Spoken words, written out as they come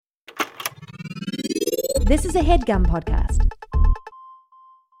This is a HeadGum podcast.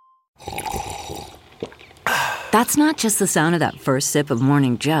 That's not just the sound of that first sip of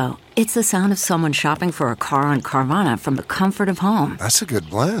Morning Joe. It's the sound of someone shopping for a car on Carvana from the comfort of home. That's a good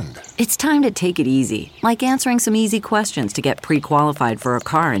blend. It's time to take it easy, like answering some easy questions to get pre-qualified for a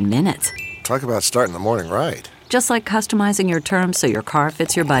car in minutes. Talk about starting the morning right. Just like customizing your terms so your car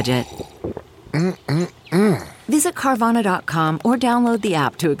fits your budget. Visit Carvana.com or download the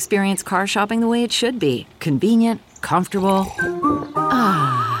app to experience car shopping the way it should be. Convenient, comfortable.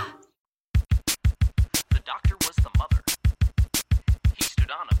 Ah. The doctor was the mother. He stood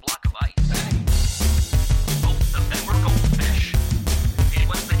on a block of ice. Both of them were goldfish. It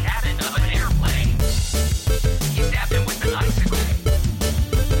was the cabin of an airplane. He stabbed him with an icicle.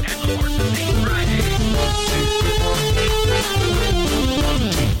 And the horse's name Friday.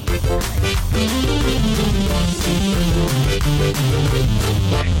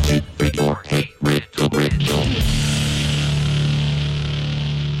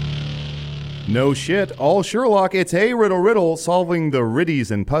 No shit, all Sherlock. It's Hey Riddle Riddle, solving the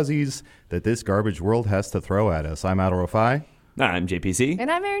riddies and puzzies that this garbage world has to throw at us. I'm Adal Rafai. I'm JPC. And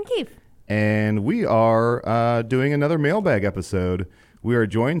I'm Erin Keefe. And we are doing another mailbag episode. We are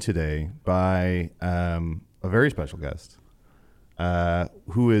joined today by a very special guest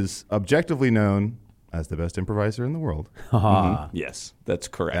who is objectively known as the best improviser in the world. Yes, that's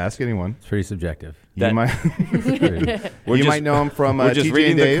correct. Ask anyone. It's pretty subjective. You might might know him from We're just TJ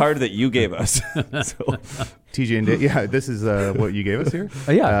reading and the Dave. card that you gave us. TJ and Dave. Yeah, this is what you gave us here. Just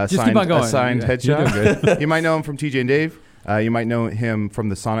signed, keep on going. A signed You're doing headshot. good. You might know him from TJ and Dave. You might know him from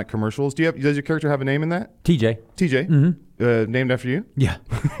the Sonic commercials. Does your character have a name in that? TJ. TJ. Mm-hmm. Named after you? Yeah.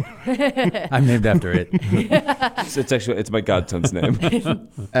 I'm named after it. It's my godson's name.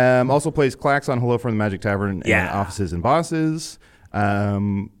 Also plays Clax on Hello from the Magic Tavern and Offices and Bosses.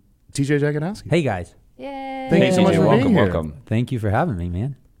 TJ Jagodowski. Hey, guys. Yay. Thank you so much for welcome, being here. welcome. Thank you for having me,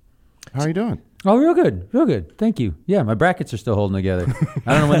 man. How are you doing? Oh, real good. Real good. Thank you. Yeah, my brackets are still holding together.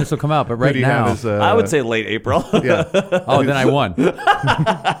 I don't know when this will come out, but Who right do you have now. as, I would say late April. Yeah. Oh, then I won.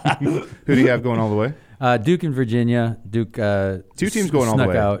 Who do you have going all the way? Duke in Virginia. Duke. Two teams going all the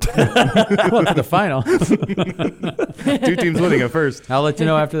snuck way. Out. Well, to the final. Two teams winning at first. I'll let you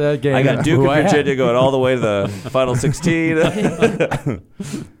know after that game. I got Duke who and I have. Virginia going all the way to the final 16.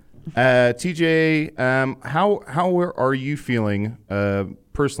 TJ, how are you feeling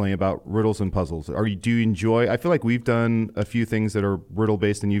personally about riddles and puzzles? Do you enjoy? I feel like we've done a few things that are riddle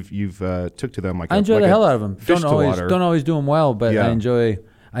based, and you've took to them like I enjoy the hell out of them. Fish to water. Don't always do them well, but Yeah.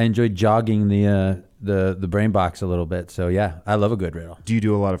 I enjoy jogging the brain box a little bit. So yeah, I love a good riddle. Do you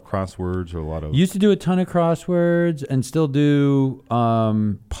do a lot of crosswords or a lot of? Used to do a ton of crosswords and still do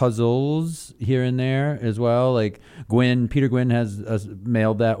puzzles here and there as well. Like Peter Gwynn has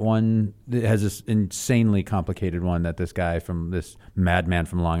mailed that one. It has this insanely complicated one that this guy this madman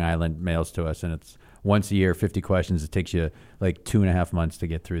from Long Island mails to us, and it's once a year, 50 questions. It takes you like 2.5 months to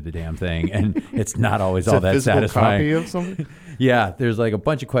get through the damn thing, and it's not always all that satisfying. Copy of something? Yeah, there's like a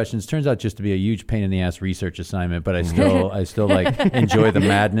bunch of questions. Turns out just to be a huge pain in the ass research assignment, but I still like enjoy the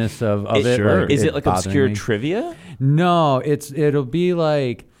madness of it. Sure. Is it like obscure me. trivia? No, it'll be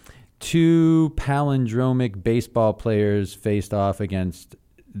like two palindromic baseball players faced off against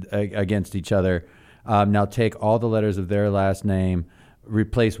each other. Now take all the letters of their last name,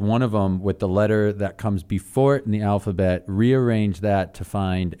 replace one of them with the letter that comes before it in the alphabet, rearrange that to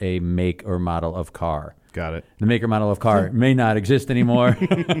find a make or model of car. Got it. The make or model of car may not exist anymore.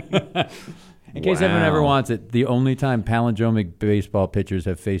 In case anyone ever wants it, the only time palindromic baseball pitchers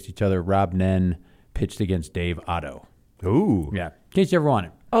have faced each other, Rob Nen pitched against Dave Otto. Ooh. Yeah. In case you ever want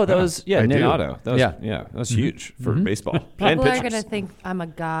it. Oh, that was I Nick do. Otto. That was, that's huge for baseball. And People are pitchers. going to think I'm a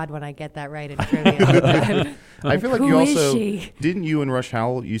god when I get that right in trivia. I feel like Who you is also she? didn't you and Rush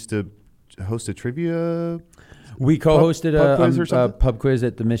Howell used to host a trivia? We co-hosted pub quiz or a something? pub quiz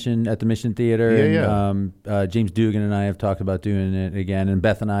at the Mission Theater. Yeah, and James Dugan and I have talked about doing it again, and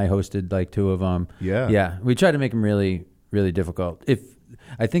Beth and I hosted like two of them. Yeah. We try to make them really, really difficult.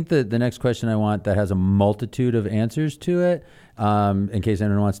 I think the next question I want that has a multitude of answers to it, in case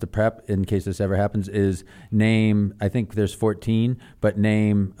anyone wants to prep, in case this ever happens, is name, I think there's 14, but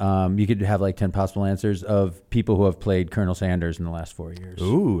name, you could have like 10 possible answers of people who have played Colonel Sanders in the last 4 years.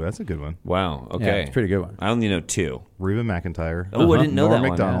 Ooh, that's a good one. Wow. Okay. Yeah, it's a pretty good one. I only know two. Reba McEntire. Oh, I didn't know Norm that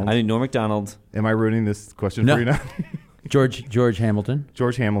Macdonald. one. I knew Norm Macdonald. Am I ruining this question No. for you now? George Hamilton.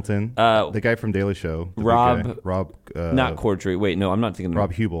 George Hamilton, the guy from Daily Show. The big Rob- guy. Rob. Not Cordry. Wait, no, I'm not thinking.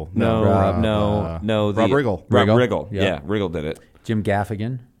 Rob Hubel. No, Rob, no. Rob the- Riggle. Rob Riggle? Riggle. Yeah. Yeah, Riggle did it. Jim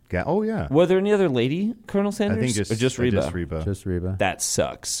Gaffigan. Oh, yeah. Were there any other lady Colonel Sanders? I think just or just Reba? Just Reba. Just Reba. That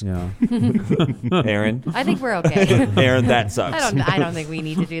sucks. Yeah. Aaron? I think we're okay. Aaron, that sucks. I don't think we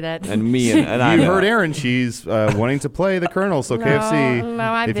need to do that. And me and I You know. heard Aaron. She's wanting to play the Colonel, so KFC, No,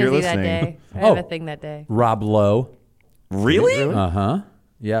 I'm if you're busy that listening. day. I have a thing that day. Rob Lowe. Really? Uh-huh.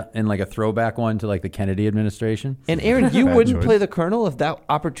 Yeah, and like a throwback one to like the Kennedy administration. And Aaron, you Bad wouldn't choice. play the Colonel if that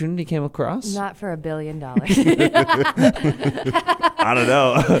opportunity came across? Not for $1 billion. I don't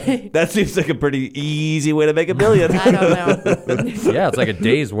know. That seems like a pretty easy way to make $1 billion. I don't know. Yeah, it's like a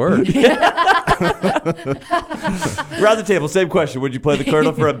day's work. Round the table, same question. Would you play the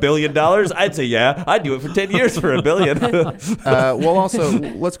Colonel for $1 billion? I'd say yeah. I'd do it for 10 years for $1 billion. Well, also,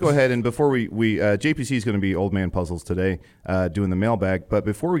 let's go ahead and before we JPC is going to be Old Man Puzzles today, doing the mailbag. But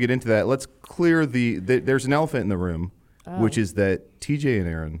before we get into that, let's clear there's an elephant in the room, which is that TJ and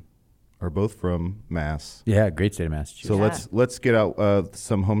Aaron are both from Mass. Yeah, great state of Massachusetts. So Yeah. let's get out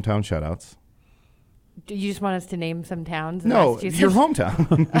some hometown shout outs. Do you just want us to name some towns? in No, Massachusetts? your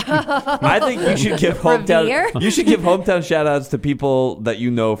hometown. I think you should give Revere? hometown. You should give hometown shout outs to people that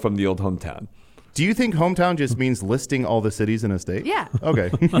you know from the old hometown. Do you think hometown just means listing all the cities in a state? Yeah. Okay.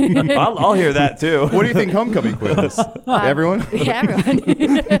 I'll hear that too. What do you think homecoming queen is? Everyone? Yeah,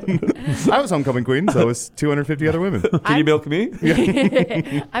 everyone. I was homecoming queen, so was 250 other women. Can you milk me?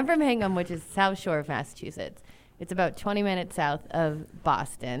 I'm from Hingham, which is South Shore of Massachusetts. It's about 20 minutes south of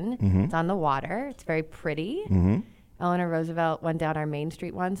Boston. Mm-hmm. It's on the water. It's very pretty. Eleanor Roosevelt went down our Main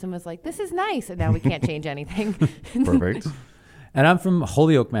Street once and was like, "This is nice," and now we can't change anything. Perfect. And I'm from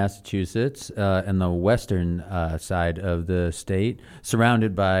Holyoke, Massachusetts, in the western side of the state,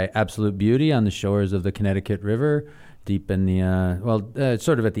 surrounded by absolute beauty on the shores of the Connecticut River, deep in the,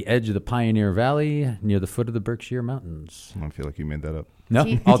 sort of at the edge of the Pioneer Valley, near the foot of the Berkshire Mountains. I feel like you made that up. No,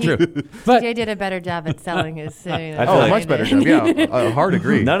 T- all T- true. But TJ did a better job at selling his. I feel Oh, like- much better job. Yeah, hard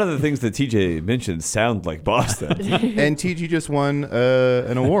agree. None of the things that TJ mentioned sound like Boston. And TG just won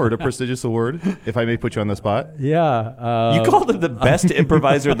an award, a prestigious award, if I may put you on the spot. yeah. You called him the best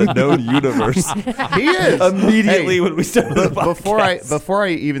improviser in the known universe. He is. Immediately Hey, when we started the podcast. before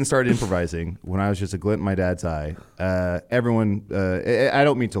I even started improvising, when I was just a glint in my dad's eye, everyone, I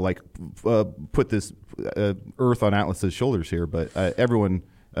don't mean to like put this earth on Atlas's shoulders here, but everyone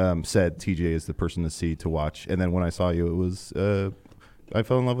said TJ is the person to see, to watch. And then when I saw you, it was I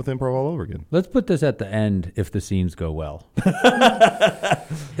fell in love with improv all over again. Let's put this at the end if the scenes go well.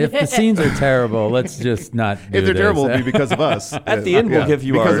 If the scenes are terrible, let's just not do If they're this. terrible, it'll be because of us. At the end, we'll give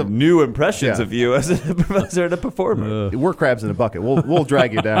you because our of- new impressions Yeah. of you as an improviser and a performer. We're crabs in a bucket. We'll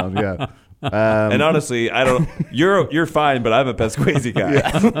drag you down. Yeah. And honestly, I don't. You're fine, but I'm a Pesquazi guy.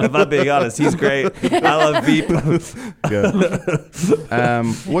 If I'm being honest, he's great. I love Veep. Yeah.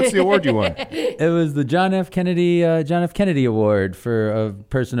 What's the award you won? It was the John F. Kennedy Award for a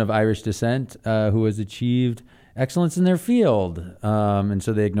person of Irish descent who has achieved excellence in their field. And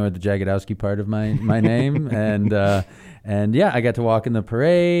so they ignored the Jagodowski part of my name. And yeah, I got to walk in the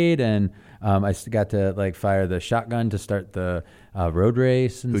parade, and I got to like fire the shotgun to start the road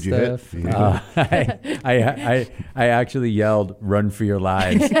race and Who'd you hit? stuff. I actually yelled, "Run for your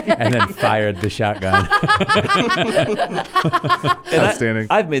lives," and then fired the shotgun. Outstanding.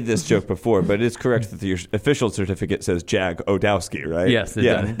 I've made this joke before, but it's correct that your official certificate says Jagodowski, right? Yes, it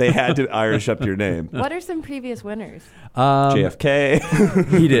yeah. does. They had to Irish up your name. What are some previous winners?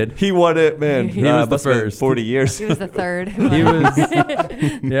 JFK. He did. He won it, man. He was the must have been first. 40 years. He was the third. He was,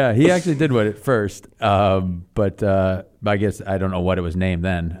 yeah, he actually did win it first, but I guess I don't know what it was named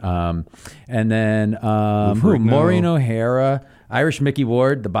then. And then Maureen O'Hara, Irish Mickey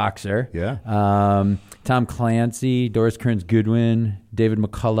Ward, the boxer. Yeah. Tom Clancy, Doris Kearns Goodwin, David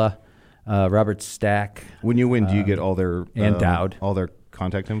McCullough, Robert Stack. When you win, do you get all their and Dowd. all their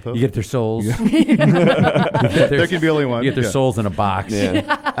contact info? You get their souls. There can be only one. You get their Yeah. souls in a box.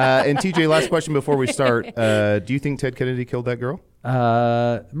 Yeah. And TJ, last question before we start. Do you think Ted Kennedy killed that girl?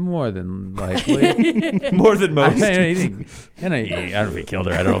 More than likely. More than I most. don't know if he killed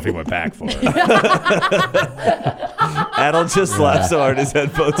her. I don't know if he went back for her. Adel just laughed so hard his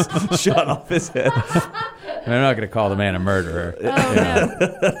headphones shot off his head. I'm not going to call the man a murderer. Oh, no.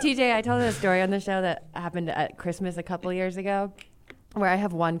 TJ, I told a story on the show that happened at Christmas a couple years ago, where I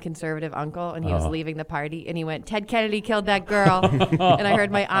have one conservative uncle, and he was leaving the party, and he went, "Ted Kennedy killed that girl." And I heard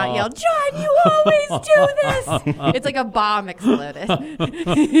my aunt yell, "John, you always do this!" It's like a bomb exploded.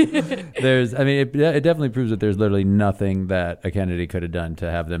 It definitely proves that there's literally nothing that a Kennedy could have done to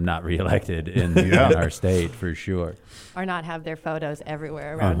have them not reelected in our state, for sure. Or not have their photos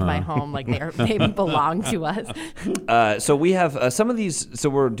everywhere around my home, like they belong to us. So we have some of these. So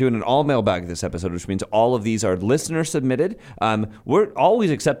we're doing an all mailbag this episode, which means all of these are listener submitted. We're we're always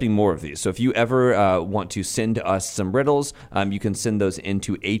accepting more of these. So if you ever want to send us some riddles, you can send those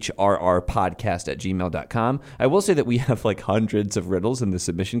into hrrpodcast@gmail.com. I will say that we have like hundreds of riddles in the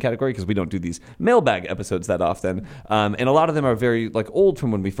submission category because we don't do these mailbag episodes that often. And a lot of them are very like old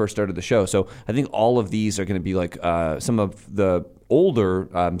from when we first started the show. So I think all of these are going to be like some of the older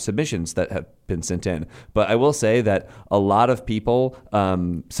submissions that have been sent in. But I will say that a lot of people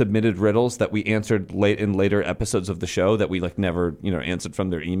submitted riddles that we answered late in later episodes of the show that we like never, answered from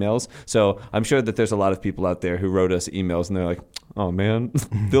their emails. So I'm sure that there's a lot of people out there who wrote us emails and they're like, oh man,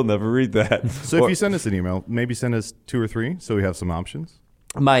 they'll never read that. So if you send us an email, maybe send us 2 or 3 so we have some options.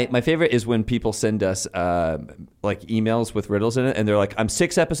 My favorite is when people send us like emails with riddles in it, and they're like, "I'm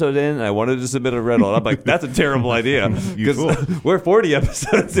 6 episodes in, and I wanted to submit a riddle." And I'm like, "That's a terrible idea because we're 40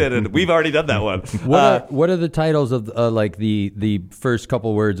 episodes in, and we've already done that one." What are the titles of like the first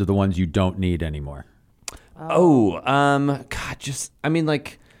couple words of the ones you don't need anymore? The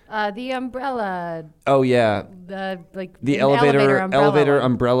umbrella. Oh yeah, the elevator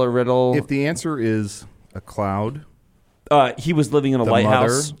umbrella riddle. If the answer is a cloud, he was living in a the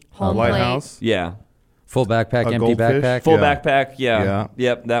lighthouse. Mother, a lighthouse. Yeah. Full backpack, A empty goldfish? backpack. Full Yeah. backpack, yeah. Yeah.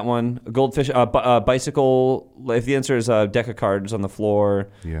 Yep, that one. A goldfish, bicycle. If the answer is a deck of cards on the floor,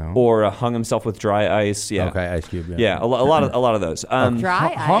 Yeah. or hung himself with dry ice, yeah. Okay, Ice Cube. Yeah, a lot of those.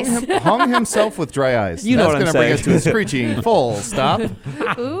 Dry ice. hung himself with dry ice. You know That's what I'm gonna bring us saying. to a screeching full stop.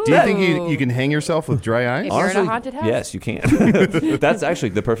 Ooh. Do you think you can hang yourself with dry ice? If you're in a haunted house? Yes, you can. That's actually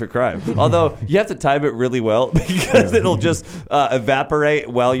the perfect crime. Although you have to time it really well because it'll just evaporate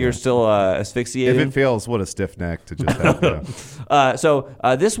while you're still asphyxiating. If it fails, what a stiff neck to just have. So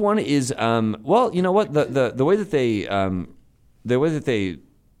this one is well, you know what, the way that they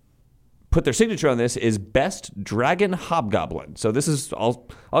put their signature on this is Best Dragon Hobgoblin. So this is I'll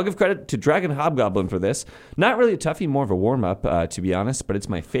give credit to Dragon Hobgoblin for this. Not really a toughie, more of a warm up to be honest, but it's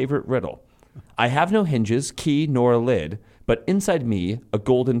my favorite riddle. I have no hinges, key, nor a lid, but inside me a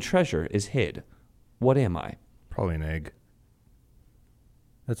golden treasure is hid. What am I? Probably an egg.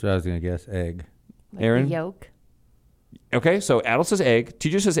 That's what I was gonna guess. Egg. Like Aaron? the yolk. Okay, so Adel says egg,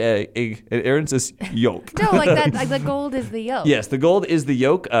 TJ says egg, and Aaron says yolk. No, like that. Like the gold is the yolk. Yes, the gold is the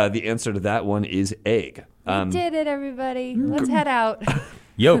yolk. The answer to that one is egg. We did it, everybody. Let's head out.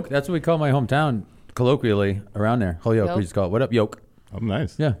 Yoke. That's what we call my hometown colloquially around there. Holyoke. Yoke. We just call it. What up, Yoke? Oh,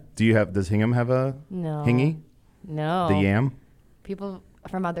 nice. Yeah. Does Hingham have a No. hingy? No. The yam? People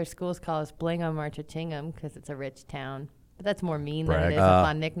from other schools call us Blingham or Chichingham because it's a rich town. But that's more mean than Brag. it is a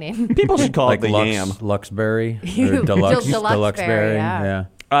fun nickname. People should call Like it the yam. Luxberry. Or Deluxe- Deluxeberry. yeah.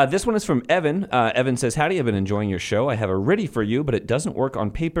 This one is from Evan. Evan says, howdy, I've been enjoying your show. I have a riddy for you, but it doesn't work on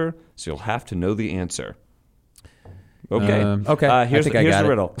paper, so you'll have to know the answer. Okay. Okay. Here's I think I got the it.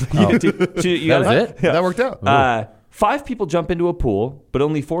 riddle. Oh. You That got was it? Yeah. That worked out. 5 people jump into a pool, but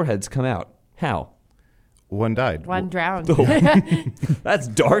only 4 heads come out. How? One died. One drowned. That's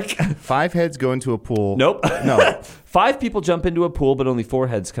dark. 5 heads go into a pool. Nope. No. 5 people jump into a pool, but only 4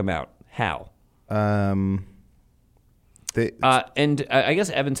 heads come out. How? They, And I guess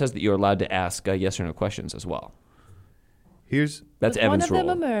Evan says that you're allowed to ask yes or no questions as well. here's That's Was Evan's one of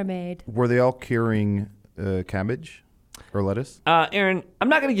rule. them a mermaid? were they all carrying cabbage or lettuce? Aaron, I'm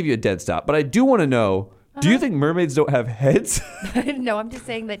not going to give you a dead stop, but I do want to know, do you think mermaids don't have heads? No, I'm just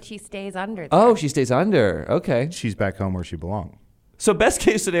saying that she stays under there. Oh, she stays under. Okay. She's back home where she belongs. So best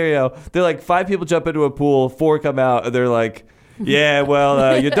case scenario, they're like 5 people jump into a pool, 4 come out, and they're like, yeah,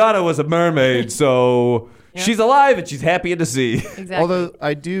 well, your daughter was a mermaid, so she's alive and she's happy in the sea. Exactly. Although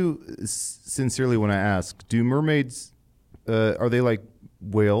I do sincerely want to ask, do mermaids, are they like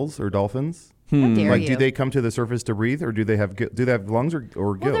whales or dolphins? How dare Like, you? do they come to the surface to breathe, or do they have lungs or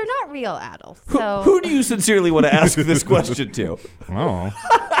Well, gills? they're not real adults. So Who do you sincerely want to ask this question to? Oh,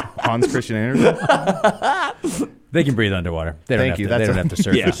 Hans Christian Andersen. They can breathe underwater. They don't Thank have you. to. They That's don't have to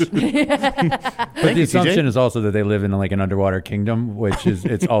surface. But the assumption is also that they live in like an underwater kingdom, which is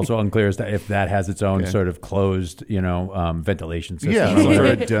it's also unclear as to if that has its own sort of closed, ventilation system. Yeah, or some whatever.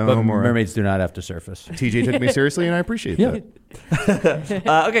 sort of dome But or- mermaids do not have to surface. TJ took me seriously, and I appreciate that.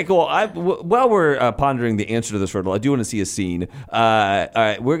 Okay, cool. While we're pondering the answer to this riddle, I do want to see a scene. All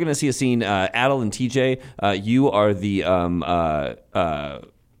right, we're going to see a scene. Adel and TJ, you are the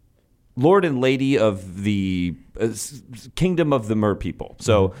Lord and Lady of the Kingdom of the Mer people.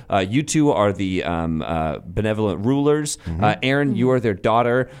 So you two are the benevolent rulers. Aaron, you are their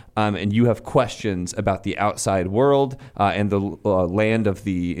daughter, and you have questions about the outside world and the land of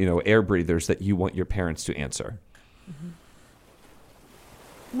the air breathers that you want your parents to answer.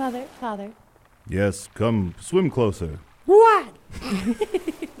 mother, father. Yes, come swim closer. What?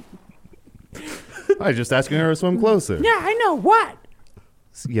 I was just asking her to swim closer. Yeah, I know. What?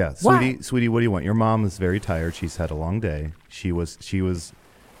 Yeah, What? sweetie, what do you want? Your mom is very tired. She's had a long day. She was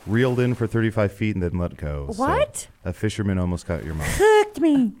reeled in for 35 feet and then let go. What? So a fisherman almost got your mom. Hooked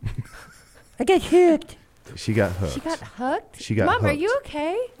me. I got hooked. She got hooked. She got hooked? She got Mom, are hooked. you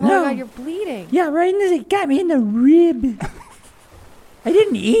okay? No. Oh my God, you're bleeding. Yeah, right in this. It got me in the rib. I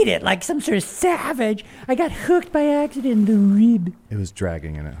didn't eat it like some sort of savage. I got hooked by accident in the rib. It was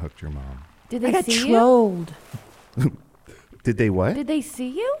dragging and it hooked your mom. Did I they got see you? trolled. Did they what? Did they see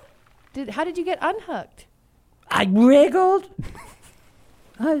you? How did you get unhooked? I wriggled.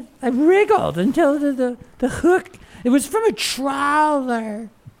 I wriggled until the hook. It was from a trawler.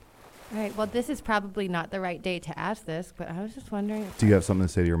 All right, well, this is probably not the right day to ask this, but I was just wondering. Do you have something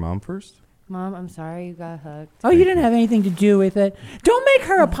to say to your mom first? Mom, I'm sorry you got hooked. Oh, you didn't have anything to do with it. Don't make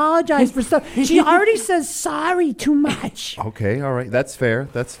her apologize for stuff. She already says sorry too much. Okay, all right. That's fair.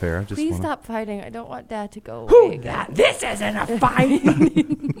 That's fair. I just Please wanna... stop fighting. I don't want Dad to go away Who? again. This isn't a fight.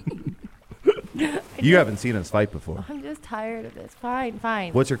 You haven't seen us fight before. I'm just tired of this.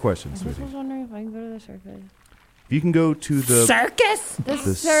 Fine. What's your question, I just sweetie? was wondering if I can go to the surface. You can go to the... Circus? The The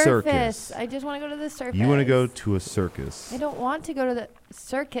surface. circus. I just want to go to the surface. You want to go to a circus. I don't want to go to the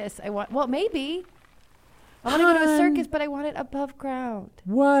circus. Well, maybe. I want to go to a Hon. circus, but I want it above ground.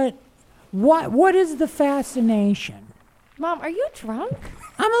 What is the fascination? Mom, are you drunk?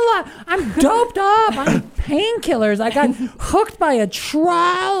 I'm doped up. I'm painkillers. I got hooked by a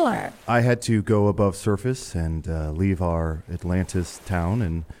trawler. I had to go above surface and leave our Atlantis town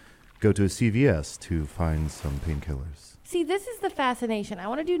and go to a CVS to find some painkillers. See, this is the fascination. I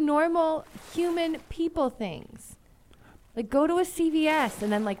want to do normal human people things. Like go to a CVS and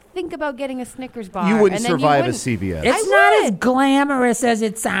then like think about getting a Snickers bar. You wouldn't and then survive you a CVS. It's I not would. as glamorous as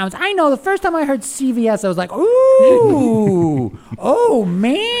it sounds. I know. The first time I heard CVS, I was like, ooh, oh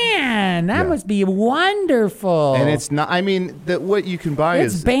man, that Yeah. must be wonderful. And it's not, I mean, what you can buy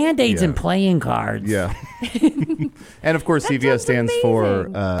It's is... Band-Aids yeah. and playing cards. Yeah. And of course, That CVS sounds stands for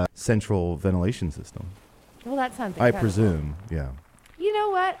amazing. Central Ventilation System. Well, that sounds I incredible. presume, yeah. You know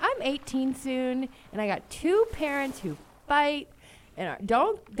what? I'm 18 soon, and I got 2 parents who fight and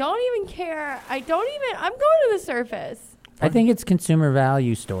don't even care. I'm going to the surface. I think it's consumer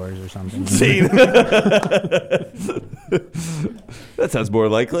value stores or something. See? That sounds more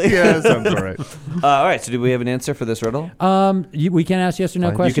likely. Yeah, that sounds all right. All right. So, do we have an answer for this riddle? We can ask yes or no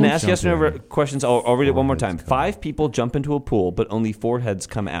You questions. You can ask yes or no Sounds good. questions. I'll read it one more 4 time. heads come 5 people jump into a pool, but only 4 heads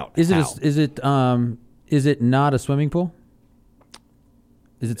come out. Is How? is it not a swimming pool?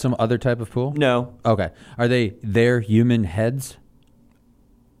 Is it some other type of pool? No. Okay. Are they their human heads?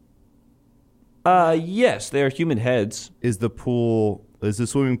 Yes, they are human heads. Is the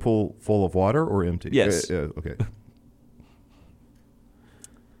swimming pool full of water or empty? Yes. Okay.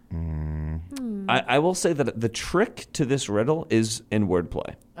 I will say that the trick to this riddle is in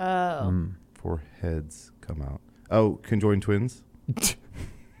wordplay. Oh. 4 heads come out. Oh, conjoined twins?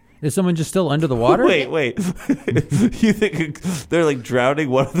 Is someone just still under the water? Wait. You think they're like drowning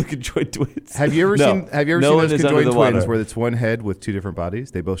one of the conjoined twins? Have you ever No. seen No one those is under conjoined the twins water. where it's one head with 2 different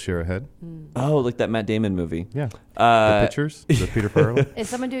bodies? They both share a head? Oh, like that Matt Damon movie. Yeah. The pictures? The Peter Farrell? Is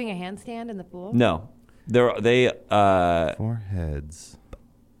someone doing a handstand in the pool? No, they 4 heads.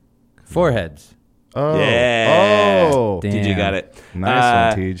 4 heads. Oh. Yeah. Oh. Damn. TJ got it.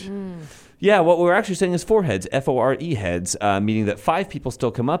 Nice one, Tej. Yeah, what we're actually saying is 4 heads, Fore heads, meaning that 5 people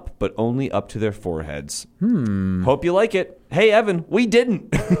still come up, but only up to their foreheads. Hope you like it. Hey, Evan, we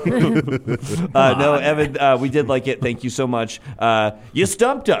didn't. No, Evan, we did like it. Thank you so much. You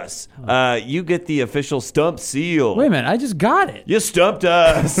stumped us. You get the official stump seal. Wait a minute. I just got it. You stumped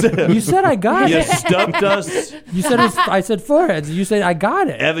us. You said I got You it. stumped us. You said I said 4 heads. You said I got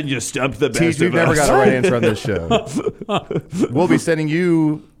it. Evan, you stumped the best Tej, of we've never us. got a right answer on this show. We'll be sending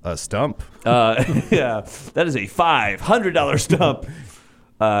you a stump. Yeah, that is a $500 stump.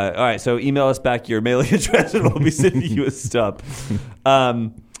 All right, so email us back your mailing address and we'll be sending you a stump.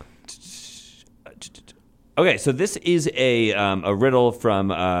 Okay, so this is a riddle from,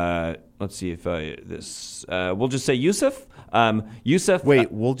 let's see if this, we'll just say Yusuf. Yusuf.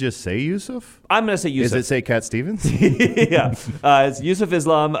 Wait, we'll just say Yusuf? I'm going to say Yusuf. Does it say Cat Stevens? Yeah, it's Yusuf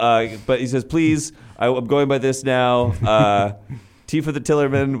Islam, but he says, please, I'm going by this now. T for the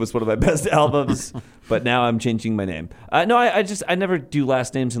Tillerman was one of my best albums, but now I'm changing my name. No, I never do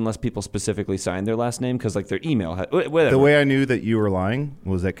last names unless people specifically sign their last name because like their email, whatever. The way I knew that you were lying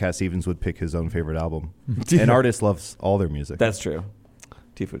was that Cat Stevens would pick his own favorite album. An artist loves all their music. That's true.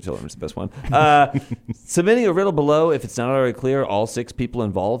 T for the Tillerman is the best one. Submitting a riddle below, if it's not already clear, all 6 people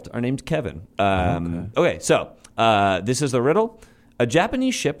involved are named Kevin. Okay, so this is the riddle. A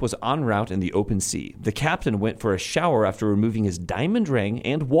Japanese ship was en route in the open sea. The captain went for a shower after removing his diamond ring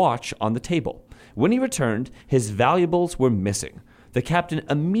and watch on the table. When he returned, his valuables were missing. The captain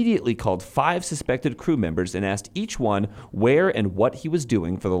immediately called 5 suspected crew members and asked each one where and what he was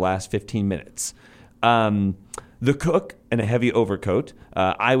doing for the last 15 minutes. The cook in a heavy overcoat.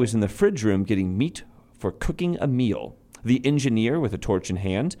 I was in the fridge room getting meat for cooking a meal. The engineer with a torch in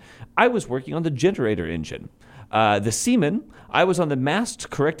hand. I was working on the generator engine. The seaman. I was on the mast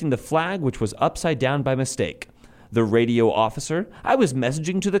correcting the flag, which was upside down by mistake. The radio officer. I was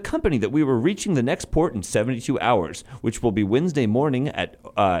messaging to the company that we were reaching the next port in 72 hours, which will be Wednesday morning at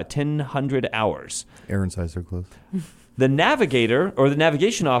 1000 hours. Aaron's eyes are closed. The navigator, or the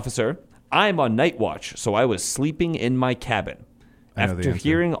navigation officer, I'm on night watch, so I was sleeping in my cabin. I know the After answer.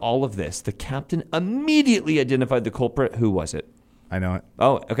 hearing all of this, the captain immediately identified the culprit. Who was it? I know it.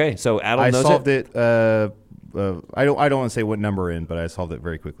 Oh, okay. So Adel I knows solved it. it. I don't want to say what number in, but I solved it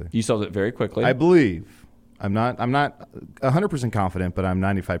very quickly. You solved it very quickly. I believe. I'm not 100% confident, but I'm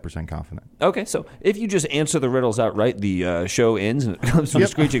 95% confident. Okay, so if you just answer the riddles outright, the show ends and it comes to a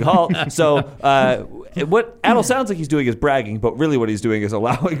screeching halt. So what Adel sounds like he's doing is bragging, but really what he's doing is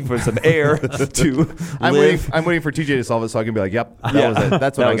allowing for some air to I'm live. waiting for TJ to solve it so I can be like, "Yep, that was it.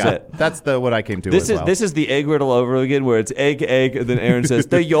 That's what That I was got. it. That's what I came to." This as is well. this is the egg riddle over again, where it's egg, and then Aaron says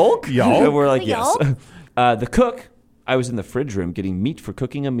the yolk, Yolk? and we're like, The yes. yolk? The cook, I was in the fridge room getting meat for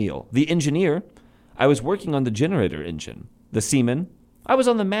cooking a meal. The engineer, I was working on the generator engine. The seaman, I was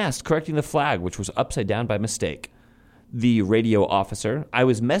on the mast correcting the flag, which was upside down by mistake. The radio officer, I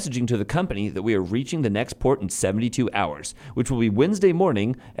was messaging to the company that we are reaching the next port in 72 hours, which will be Wednesday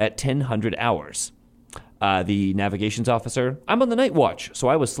morning at 1000 hours. The navigations officer, I'm on the night watch, so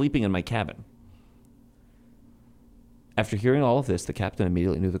I was sleeping in my cabin. After hearing all of this, the captain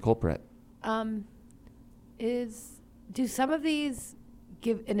immediately knew the culprit. Do some of these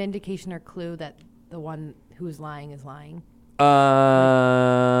give an indication or clue that the one who's lying is lying?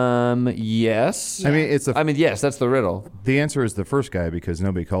 Yes. I mean, yes, that's the riddle. the answer is the first guy because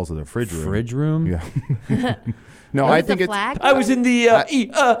nobody calls it a fridge room. Fridge room? Yeah. No, Was I it think the it's flag? I was in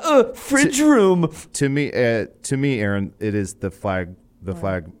the fridge room. to me, Aaron. It is the flag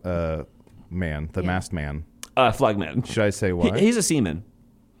man, the masked man. Flagman. Should I say why? He's a seaman.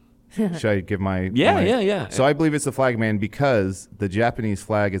 Should I give my Yeah. So I believe it's the flag man because the Japanese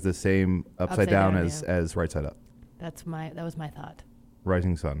flag is the same upside down, down, as right side up. That was my thought.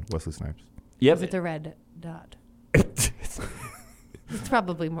 Rising Sun, Wesley Snipes. Yep. Is it the red dot? It's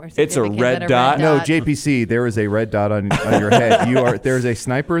probably more. It's a significant red than dot? No, JPC, there is a red dot on your head. There's a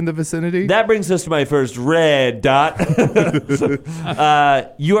sniper in the vicinity. That brings us to my first red dot.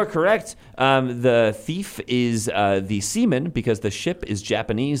 You are correct. The thief is the seaman because the ship is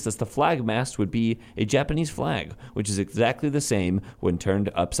Japanese. Thus, the flag mast would be a Japanese flag, which is exactly the same when turned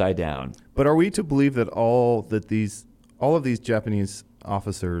upside down. But are we to believe that all of these Japanese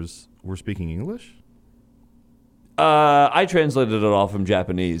officers were speaking English? I translated it all from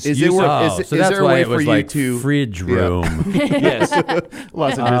Japanese. Is You it said- worth- So is that's there a why way it for was you like to- fridge Yeah. room. yes.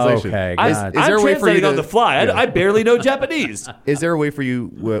 Lots of translation. Okay, Is, gotcha. is there I'm a way for you translating to, on the fly. Yeah. I barely know Japanese. Is there a way for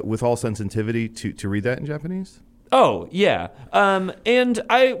you, with all sensitivity, to read that in Japanese? Oh, yeah. And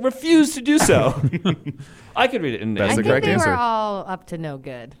I refuse to do so. I could read it in That's I the think correct they answer. were all up to no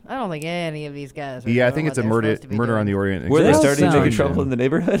good. I don't think any of these guys. Were Yeah, I doing think what it's a they're murder supposed to be on the doing. Orient Were they Express. starting to make sound- trouble in the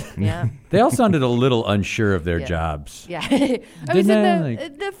neighborhood? Yeah. They all sounded a little unsure of their Yeah. jobs. Yeah. I was Didn't in they,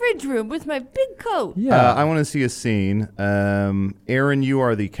 the fridge room with my big coat. Yeah. I want to see a scene. Aaron, you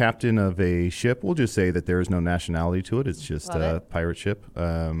are the captain of a ship. We'll just say that there is no nationality to it. It's just Love a it. pirate ship.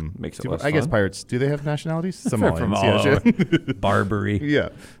 Makes it do- less I guess fun. pirates, do they have nationalities? From Somalians. all Yeah, over. sure. Barbary. Yeah.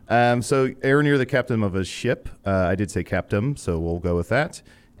 So, Aaron, you're the captain of a ship. I did say captain, so we'll go with that.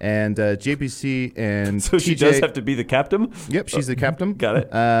 And JPC and So TJ, she does have to be the captain? Yep, she's the captain. Got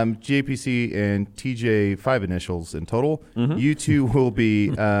it. JPC and TJ, 5 initials in total. You two will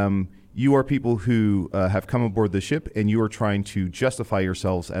be. You are people who have come aboard the ship, and you are trying to justify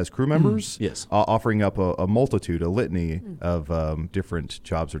yourselves as crew members. Yes. Offering up a litany of different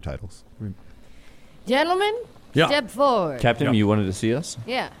jobs or titles. Gentlemen, Yeah. step forward. Captain, you wanted to see us?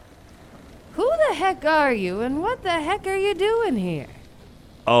 Yeah. Who the heck are you, and what the heck are you doing here?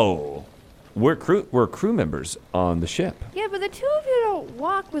 Oh, we're crew members on the ship. Yeah, but the two of you don't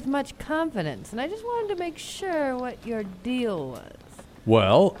walk with much confidence, and I just wanted to make sure what your deal was.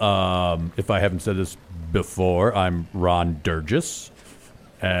 Well, if I haven't said this before, I'm Ron Durgis,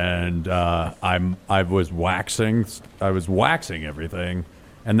 and I was waxing everything,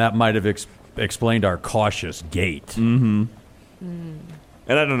 and that might have explained our cautious gait. And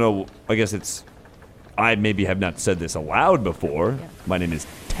I don't know. I guess it's I maybe have not said this aloud before. Yeah. My name is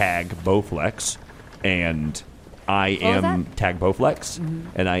Tag Bowflex, and I am Tag Bowflex,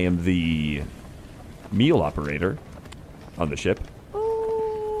 and I am the meal operator on the ship.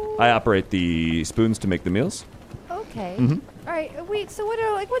 Ooh. I operate the spoons to make the meals. Okay. All right. Wait. So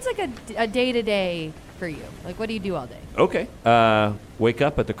what's like a day to day for you? Like, what do you do all day? Okay. Wake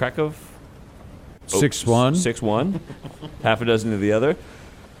up at the crack of 6-1. 6-1. Half a dozen to the other.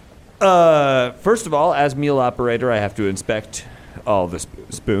 First of all, as meal operator, I have to inspect all the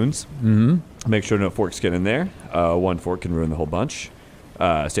spoons. Mm-hmm. Make sure no forks get in there. One fork can ruin the whole bunch.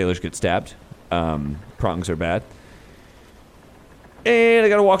 Sailors get stabbed. Prongs are bad. And I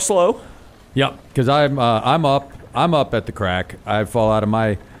gotta walk slow. Yep, because I'm up at the crack. I fall out of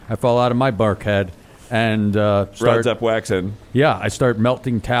my barkhead and Rods up waxing. Yeah, I start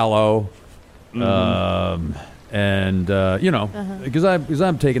melting tallow. Mm-hmm. Because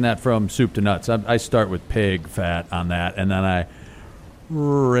I'm taking that from soup to nuts. I start with pig fat on that, and then I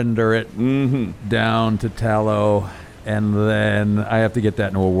render it down to tallow, and then I have to get that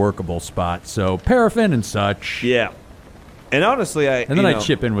into a workable spot. So paraffin and such. Yeah. And honestly, I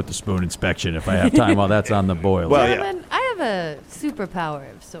chip in with the spoon inspection if I have time while that's on the boil. Well, Gentlemen, I have a superpower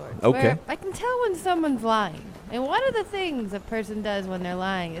of sorts. Okay. Where I can tell when someone's lying. And one of the things a person does when they're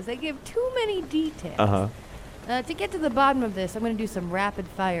lying is they give too many details. To get to the bottom of this, I'm going to do some rapid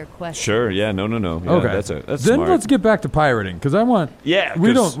fire questions. Sure. Yeah. No. Yeah, Okay. That's then smart. let's get back to pirating because I want. Yeah.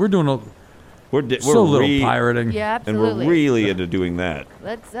 We're doing We're little pirating. Yeah, and absolutely. we're really into doing that.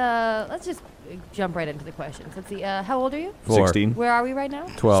 Let's just jump right into the questions. Let's see. How old are you? 4. 16. Where are we right now?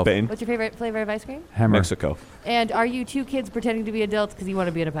 12. Spain. What's your favorite flavor of ice cream? Hammer. Mexico. And are you two kids pretending to be adults because you want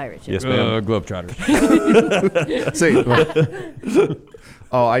to be in a pirate ship? Yes, ma'am. Globetrotters.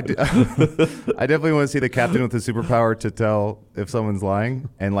 I definitely want to see the captain with the superpower to tell if someone's lying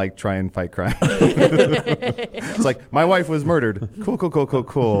and like try and fight crime. It's like, my wife was murdered.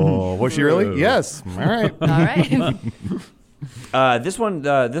 Cool. Was she really? Yes. All right. All right.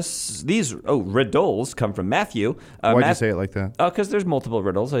 These riddles come from Matthew. Why'd you say it like that? Oh, because there's multiple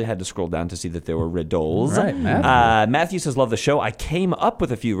riddles. I had to scroll down to see that there were riddles. Right, Matthew. Matthew says, love the show. I came up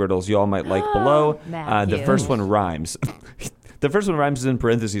with a few riddles you all might like below. Matthew. The first one rhymes. The first one rhymes is in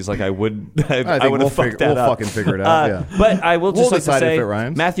parentheses, like I would have fucked that we'll up. fucking figure it out. Yeah. But I will just We'll like to decide say, if it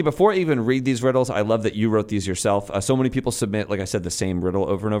rhymes. Matthew, before I even read these riddles, I love that you wrote these yourself. So many people submit, like I said, the same riddle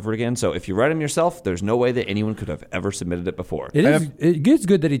over and over again. So if you write them yourself, there's no way that anyone could have ever submitted it before. It's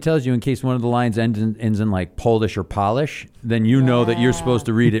good that he tells you in case one of the lines ends in like Polish or Polish, then you know that you're supposed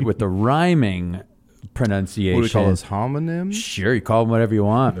to read it with the rhyming pronunciation. What do we call those, homonyms? Sure, you call them whatever you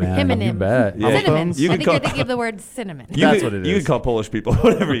want, man. You Hymonyms. bet. Yeah. Cinnamon. You I could think they give the word cinnamon. That's what it You is. can call Polish people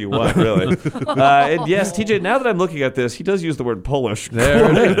whatever you want, really. And yes, TJ, now that I'm looking at this, he does use the word Polish There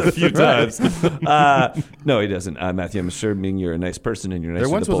it is. a few times. No, he doesn't. Matthew, I'm assuming you're a nice person and you're nice There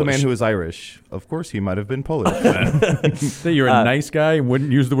to once the was a man Polish. who was Irish. Of course, he might have been Polish. That you're a nice guy and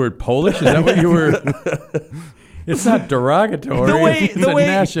wouldn't use the word Polish? Is that what you were? It's not derogatory. It's a the way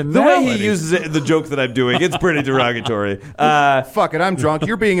nationality. he uses it, the joke that I'm doing, it's pretty derogatory. Fuck it, I'm drunk.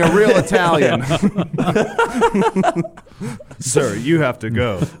 You're being a real Italian. Sir, you have to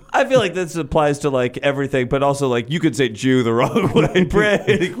go. I feel like this applies to like everything, but also like you could say Jew the wrong way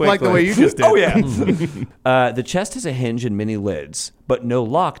pretty quickly. Like the way you just did. Oh yeah. The chest has a hinge and many lids, but no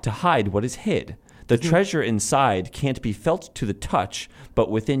lock to hide what is hid. The treasure inside can't be felt to the touch,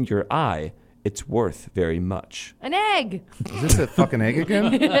 but within your eye, it's worth very much. An egg. Is this a fucking egg again?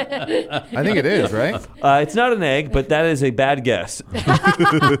 I think it is, right? It's not an egg, but that is a bad guess.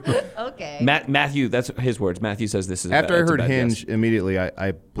 Okay. Matthew, that's his words. Matthew says this is After I it's a heard bad hinge, guess. immediately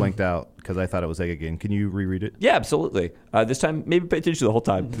I blanked out because I thought it was egg again. Can you reread it? Yeah, absolutely. This time, maybe pay attention the whole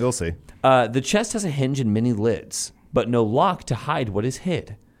time. We'll see. The chest has a hinge and many lids, but no lock to hide what is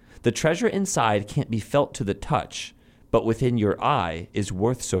hid. The treasure inside can't be felt to the touch, but within your eye is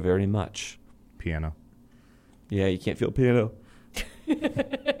worth so very much. Piano. Yeah, you can't feel piano.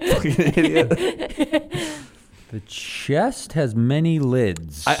 Fucking idiot. The chest has many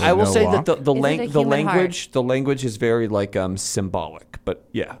lids. I will no say lock? that the Is it a human language is very like symbolic, but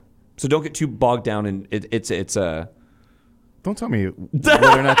yeah. So don't get too bogged down in it. It's a. Don't tell me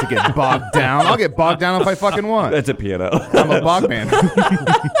whether or not to get bogged down. I'll get bogged down if I fucking want. It's a piano. I'm a bog man.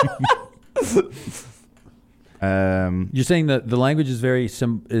 You're saying that the language is very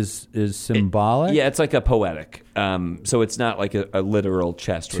symbolic? Yeah, it's like a poetic. So it's not like a literal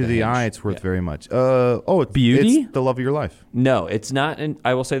chest. To with a the hinge. eye, it's worth Yeah. very much. It's Beauty? It's the love of your life. No, it's not.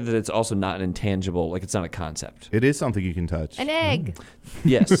 I will say that it's also not an intangible. Like it's not a concept. It is something you can touch. An egg.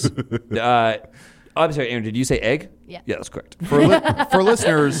 Yes. Oh, I'm sorry, Aaron. Did you say egg? Yeah. Yeah, that's correct. For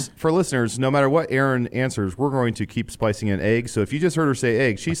listeners, no matter what Aaron answers, we're going to keep splicing in egg. So if you just heard her say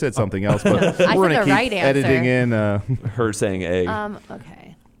egg, she said something else, but I we're said going to the keep right answer. editing in. Her saying egg.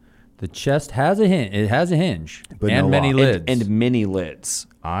 Okay. The chest has a hinge. It has a hinge But and no many lock. lids. and many lids,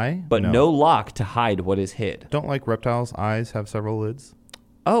 but no lock to hide what is hid. Don't like reptiles' eyes have several lids?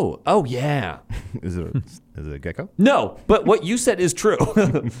 Oh yeah. Is it a gecko? No, but what you said is true.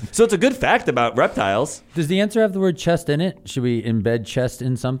 So it's a good fact about reptiles. Does the answer have the word chest in it? Should we embed chest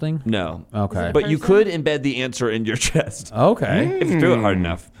in something? No. Okay. But you could embed the answer in your chest Okay. if you threw it hard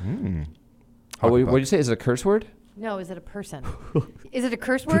enough. Oh, what about- did you say? Is it a curse word? No, is it a person? Is it a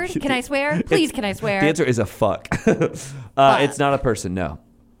curse word? Can I swear? Please, can I swear? The answer is a fuck. It's not a person, no.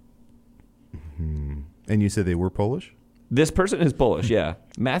 And you said they were Polish? This person is Polish, yeah.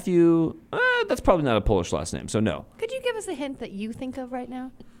 Matthew, that's probably not a Polish last name, so no. Could you give us a hint that you think of right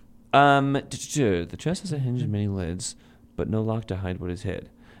now? The chest has a hinge and many lids, but no lock to hide what is hid.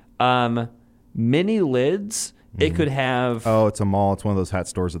 Many lids, it could have... Oh, it's a mall. It's one of those hat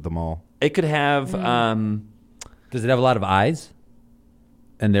stores at the mall. It could have... Does it have a lot of eyes?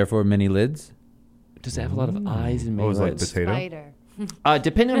 And therefore many lids? does it have a lot of eyes and What many was it, like lids? potato? Spider.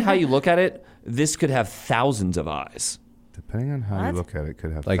 Depending on how you look at it, this could have thousands of eyes. Depending on how you What? look at it, it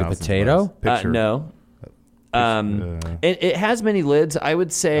could have Like a thousands of potato? eyes. Picture. No. It has many lids. I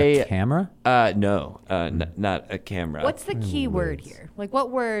would say... A camera? No, not a camera. What's the key word here? Like, what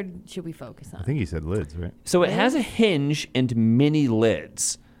word should we focus I on? think he said lids, right? So it has a hinge and many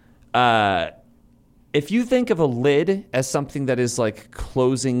lids. If you think of a lid as something that is like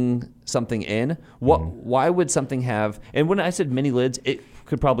closing something in, why would something have... And when I said many lids, it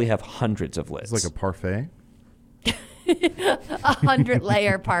could probably have hundreds of lids. It's like a parfait.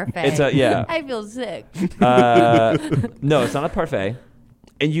 100-layer parfait. It's a- yeah. I feel sick. No, it's not a parfait.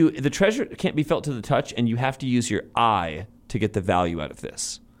 And the treasure can't be felt to the touch, and you have to use your eye to get the value out of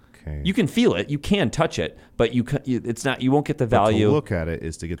this. Okay. You can feel it, you can touch it, but it's not. You won't get the But value. to look at it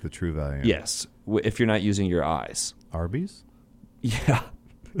is to get the true value. Yes, if you're not using your eyes. Arby's? Yeah,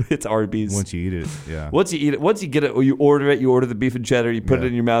 it's Arby's. Once you eat it, yeah. Once you eat it, once you get it, or you order the beef and cheddar, you put it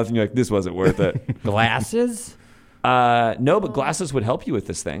in your mouth, and you're like, this wasn't worth it. Glasses? No, but glasses would help you with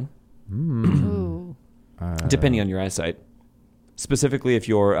this thing, Ooh. depending on your eyesight. Specifically, if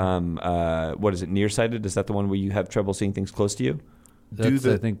you're, what is it, nearsighted? Is that the one where you have trouble seeing things close to you? That's,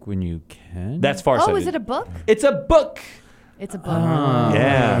 I think, when you can. That's farsighted. Oh, is it a book? It's a book. It's a book.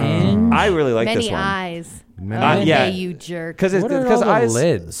 Yeah, Hinge? I really like Many this one. eyes. Many- yeah. Okay, you jerk. Because What are all the eyes.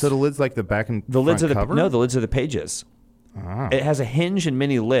 lids? So the lid's like the back and The lids are front the cover? no, the lids are the pages. Ah. It has a hinge and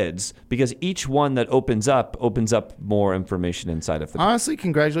many lids because each one that opens up more information inside of the. Honestly,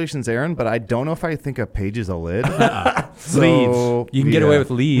 congratulations, Aaron, but I don't know if I think a page is a lid. Leaves. You can get away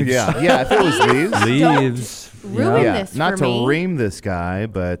with leaves. Yeah, if it was leaves. Leaves. Ruin Yeah, this not for to me. ream this guy,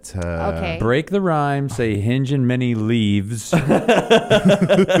 but Okay. Break the rhyme, say hinge and many leaves. All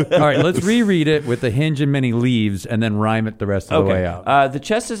right, let's reread it with the hinge and many leaves and then rhyme it the rest of the way out. The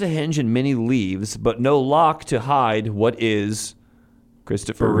chest has a hinge and many leaves, but no lock to hide what is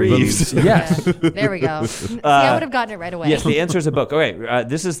Christopher Reeves. Yes. There we go. See, I would have gotten it right away. Yes, the answer is a book. Okay,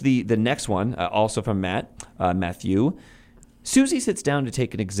 this is the next one, also from Matthew. Susie sits down to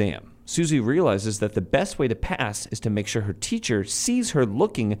take an exam. Susie realizes that the best way to pass is to make sure her teacher sees her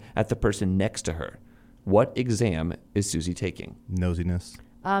looking at the person next to her. What exam is Susie taking? Nosiness.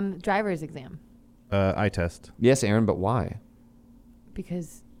 Driver's exam. Eye test. Yes, Aaron, but why?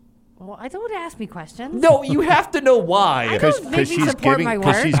 Because, well, I don't ask me questions. No, you have to know why. I don't think you support my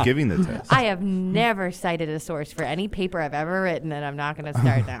work. she's giving the test. I have never cited a source for any paper I've ever written, and I'm not going to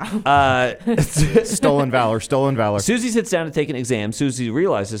start now. Stolen valor. Susie sits down to take an exam. Susie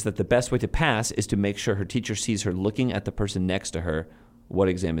realizes that the best way to pass is to make sure her teacher sees her looking at the person next to her. What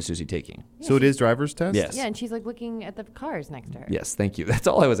exam is Susie taking? So it is driver's test? Yes. Yeah, and she's like looking at the cars next to her. Yes, thank you. That's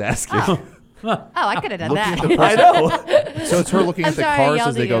all I was asking. Oh, I could have done Looking at that. the I know. So it's her looking I'm at the sorry, I cars yelled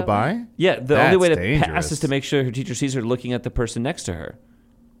as they at go you. by? Yeah, the That's only way to dangerous. pass is to make sure her teacher sees her looking at the person next to her.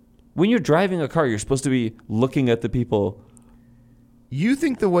 When you're driving a car, you're supposed to be looking at the people. You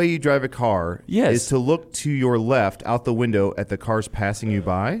think the way you drive a car Yes. is to look to your left out the window at the cars passing you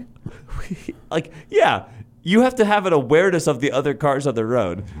by? Like, yeah, you have to have an awareness of the other cars on the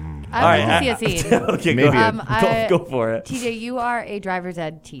road. I'd like to see a scene. Okay, Maybe. go ahead. Go for it. TJ, you are a driver's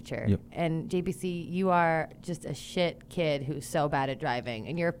ed teacher, Yep. and JPC, you are just a shit kid who's so bad at driving,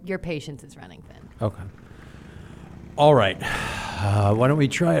 and your patience is running thin. Okay. All right. Why don't we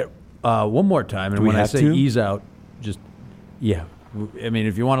try it one more time? And we when I have say to? ease out, just, yeah. I mean,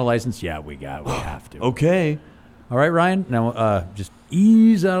 if you want a license, yeah, we have to. Okay. All right, Ryan. Now, just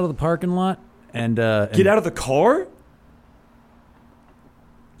ease out of the parking lot And Get out of the car?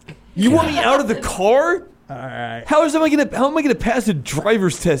 You want me out of the car? All right. How am I gonna pass a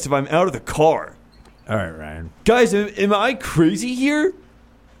driver's test if I'm out of the car? All right, Ryan. Guys, am I crazy here?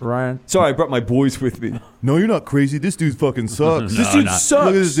 Ryan. Sorry, I brought my boys with me. No, you're not crazy. This dude fucking sucks. This dude sucks. Look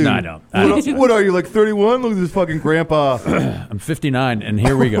at this dude. No, I don't. What are you, like 31? Look at this fucking grandpa. I'm 59, and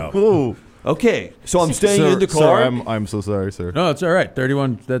here we go. Oh. Okay, so I'm staying Sir, in the car. Sir, I'm so sorry, sir. No, it's all right.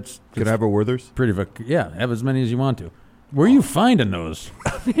 31. Can I have a Werther's? pretty. Yeah, have as many as you want to. Where are you finding those?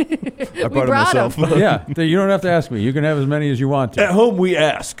 I brought them brought myself. Yeah, you don't have to ask me. You can have as many as you want to. At home, we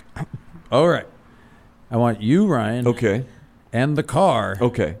ask. All right. I want you, Ryan, Okay. and the car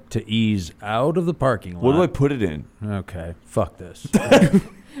Okay. to ease out of the parking lot. What do I put it in? Okay, fuck this.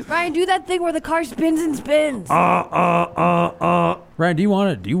 Ryan, do that thing where the car spins and spins. Ryan, do you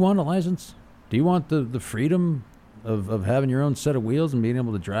want a license? Do you want the freedom of having your own set of wheels and being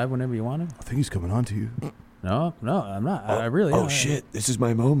able to drive whenever you want to? I think he's coming on to you. No, I'm not. I really. Oh shit! This is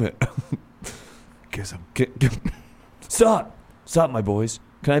my moment. Kiss him. Stop, my boys.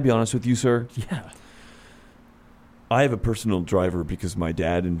 Can I be honest with you, sir? Yeah. I have a personal driver because my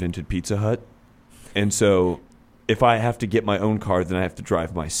dad invented Pizza Hut, and so if I have to get my own car, then I have to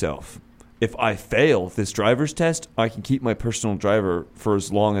drive myself. If I fail this driver's test, I can keep my personal driver for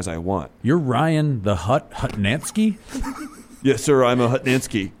as long as I want. You're Ryan the Hutnansky? Yes, sir. I'm a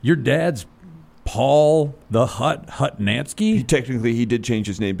Hutnansky. Your dad's Paul the Hutnansky? Technically, he did change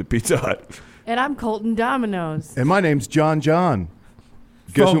his name to Pizza Hut. And I'm Colton Dominoes. And my name's John.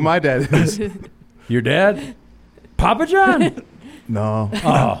 Guess who my dad is? Your dad? Papa John? No.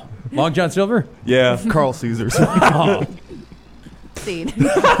 Oh, Long John Silver? Yeah. Carl Caesars. Oh, Scene.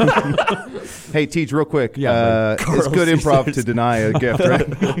 Hey, Teach, real quick. Yeah, it's good improv to deny a gift,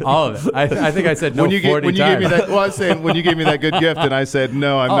 right? all of it. I think I said no 40 when you times. gave me that, well, I was saying when you gave me that good gift, and I said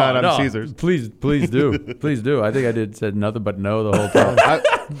no, I'm not. I'm no. Caesars. Please do. Please do. I think I said nothing but no the whole time.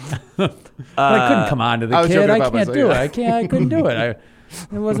 But I couldn't come on to the I was kid. joking I about can't myself, do yeah. it. I couldn't do it.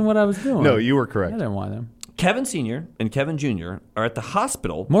 It wasn't what I was doing. No, you were I correct. didn't want them. Kevin Sr. and Kevin Jr. are at the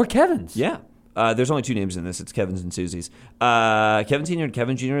hospital. More Kevins. Yeah. There's only two names in this. It's Kevin's and Susie's. Kevin Sr. and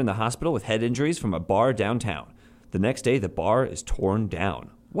Kevin Jr. in the hospital with head injuries from a bar downtown. The next day, the bar is torn down.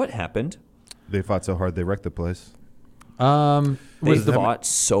 What happened? They fought so hard they wrecked the place. They fought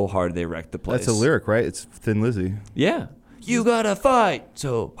so hard they wrecked the place. That's a lyric, right? It's Thin Lizzy. Yeah. You gotta fight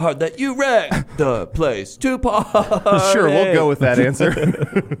so hard that you wreck the place to party. Sure, we'll go with that answer.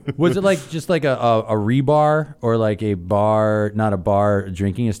 Was it like just like a rebar or like a bar, not a bar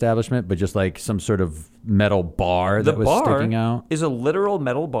drinking establishment, but just like some sort of metal bar The that was bar sticking out? is a literal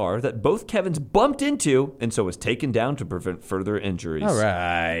metal bar that both Kevins bumped into and so was taken down to prevent further injuries. All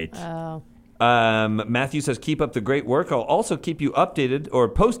right. Oh. Matthew says, keep up the great work. I'll also keep you updated or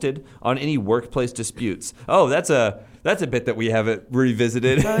posted on any workplace disputes. Oh, that's a bit that we haven't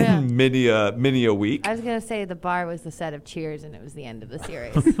revisited Oh, yeah. in many a week. I was going to say the bar was the set of Cheers and it was the end of the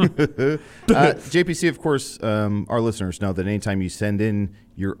series. JPC, of course, our listeners know that anytime you send in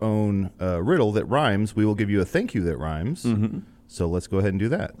your own riddle that rhymes, we will give you a thank you that rhymes. Mm-hmm. So let's go ahead and do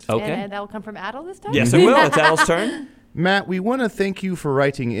that. Okay. And that will come from Adel this time? Yes, it will. It's Al's turn. Matt, we want to thank you for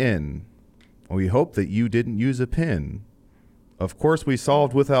writing in. We hope that you didn't use a pin. Of course, we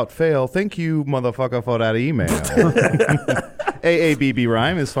solved without fail. Thank you, motherfucker, for that email. AABB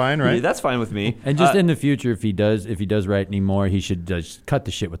rhyme is fine, right? Yeah, that's fine with me. And just in the future, if he does write any more, he should just cut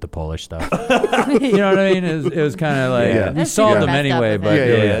the shit with the Polish stuff. You know what I mean? It was kind of like Yeah. we That's solved super them messed up anyway, of but him.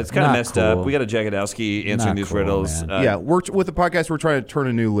 Yeah, it's kind of not messed cool. up. We got a Jagodowski answering Not these cool, riddles. man. Yeah, we're with the podcast. We're trying to turn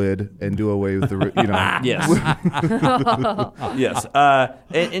a new lid and do away with the, Yes. Yes.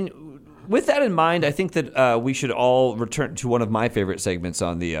 And with that in mind, I think that we should all return to one of my favorite segments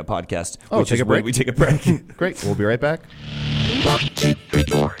on the podcast, which take is a when break? we take a break. Great. We'll be right back.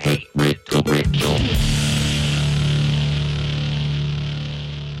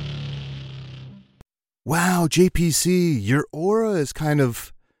 Wow, JPC, your aura is kind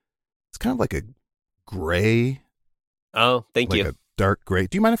of like a gray, Oh, thank like you. a dark gray.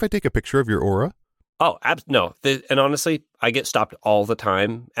 Do you mind if I take a picture of your aura? Oh, no. And honestly, I get stopped all the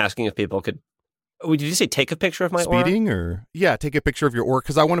time asking if people could. Oh, did you say take a picture of my aura? Speeding or yeah, take a picture of your aura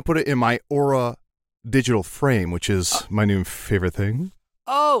because I want to put it in my aura digital frame, which is my new favorite thing.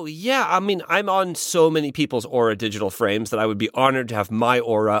 Oh, yeah. I mean, I'm on so many people's aura digital frames that I would be honored to have my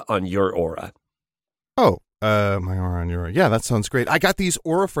aura on your aura. Oh, my aura on your aura. Yeah, that sounds great. I got these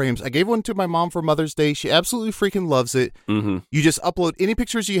aura frames. I gave one to my mom for Mother's Day. She absolutely freaking loves it. Mm-hmm. You just upload any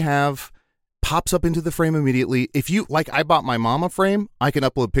pictures you have, pops up into the frame immediately. If you like, I bought my mom a frame. I can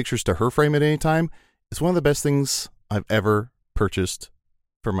upload pictures to her frame at any time. It's one of the best things I've ever purchased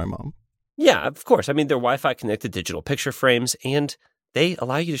for my mom. Yeah, of course. I mean, they're Wi-Fi connected digital picture frames, and they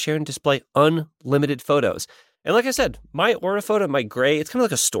allow you to share and display unlimited photos. And like I said, my Aura photo, my gray, it's kind of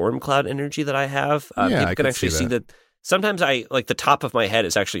like a storm cloud energy that I have. People can actually see that. Sometimes the top of my head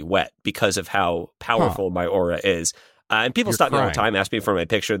is actually wet because of how powerful my Aura is. And people stop me all the time, ask me for my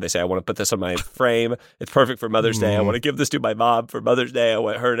picture. They say, I want to put this on my frame. It's perfect for Mother's Day. I want to give this to my mom for Mother's Day. I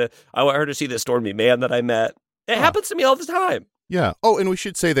want her to see this stormy man that I met. It happens to me all the time. Yeah. Oh, and we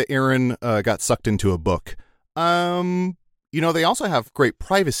should say that Aaron got sucked into a book. They also have great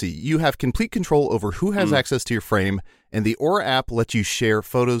privacy. You have complete control over who has access to your frame, and the Aura app lets you share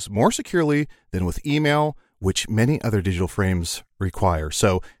photos more securely than with email, which many other digital frames require.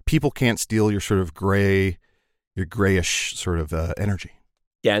 So people can't steal your sort of grayish sort of energy.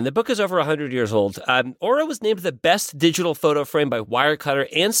 Yeah, and the book is over 100 years old. Aura was named the best digital photo frame by Wirecutter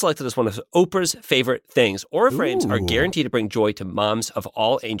and selected as one of Oprah's favorite things. Aura frames are guaranteed to bring joy to moms of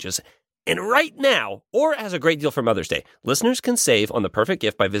all ages. And right now, Aura has a great deal for Mother's Day. Listeners can save on the perfect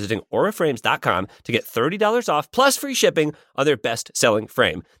gift by visiting auraframes.com to get $30 off plus free shipping on their best-selling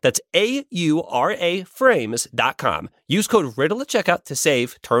frame. That's AURA frames.com. Use code RIDDLE at checkout to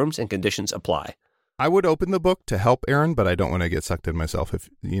save. Terms and conditions apply. I would open the book to help Aaron, but I don't want to get sucked in myself. If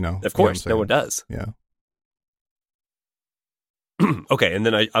of course, no one does. Yeah. Okay, and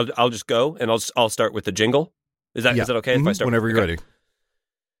then I'll just go and I'll start with the jingle. Is that okay if I start? Whenever you're ready.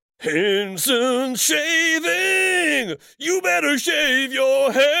 Henson Shaving, you better shave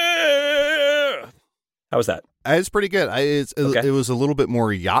your hair. How was that? It's pretty good. It was a little bit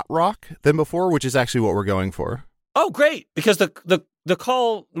more yacht rock than before, which is actually what we're going for. Oh, great! Because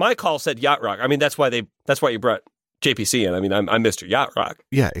my call said yacht rock. I mean, that's why you brought JPC in. I mean, I'm Mr. Yacht Rock.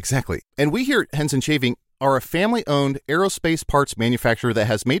 Yeah, exactly. And we here at Henson Shaving are a family-owned aerospace parts manufacturer that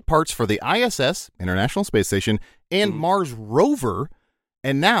has made parts for the ISS, International Space Station, and Mars rover.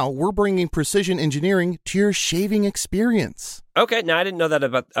 And now we're bringing precision engineering to your shaving experience. Okay, now I didn't know that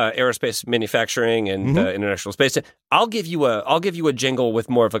about aerospace manufacturing and International Space. I'll give you a jingle with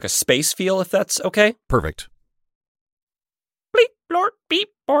more of like a space feel, if that's okay. Perfect. Bleep, blort, beep,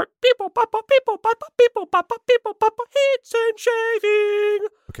 bort, people, papa, people, papa, people, papa, people, papa, hits and shaving.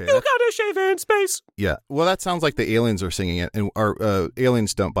 Okay, you gotta shave in space. Yeah, well, that sounds like the aliens are singing it, and our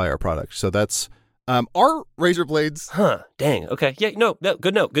aliens don't buy our product. So that's our razor blades. Huh, dang, okay. Yeah, no,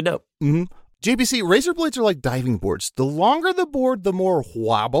 good note. Mm-hmm. JPC, razor blades are like diving boards. The longer the board, the more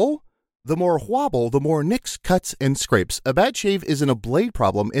wobble. The more nicks, cuts, and scrapes. A bad shave isn't a blade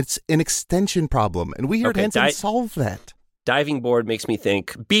problem. It's an extension problem. And we here at Henson solve that. Diving board makes me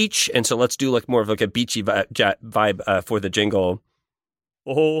think beach. And so let's do like more of like a beachy vibe for the jingle.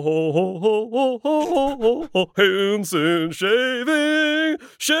 Oh, ho, ho, ho, ho, ho, ho, ho, Henson shaving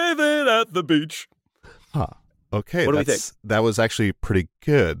at the beach. Huh. Okay. What do we think? That was actually pretty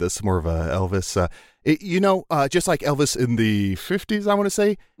good. That's more of a Elvis. Just like Elvis in the 50s, I want to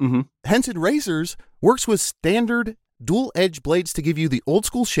say, Henson Razors works with standard dual-edge blades to give you the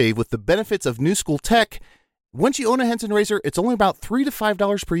old-school shave with the benefits of new-school tech. Once you own a Henson razor, it's only about $3 to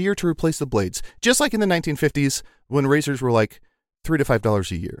 $5 per year to replace the blades. Just like in the 1950s when razors were like $3 to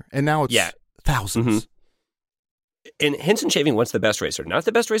 $5 a year. And now it's thousands. And Henson Shaving wants the best razor, not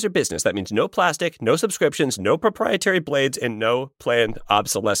the best razor business. That means no plastic, no subscriptions, no proprietary blades, and no planned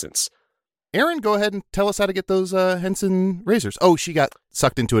obsolescence. Aaron, go ahead and tell us how to get those Henson razors. Oh, she got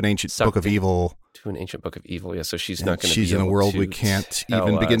sucked into an ancient book of evil. To an ancient book of evil, yeah. So she's not going to be She's in a world we can't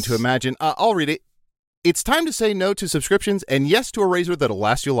even begin to imagine. I'll read it. It's time to say no to subscriptions and yes to a razor that'll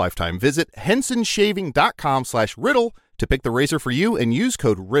last you a lifetime. Visit hensonshaving.com/riddle to pick the razor for you and use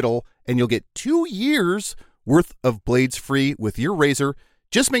code RIDDLE, and you'll get 2 years worth of blades free with your razor.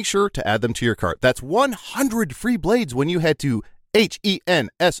 Just make sure to add them to your cart. That's 100 free blades when you head to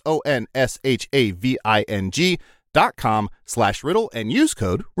hensonshaving.com/riddle and use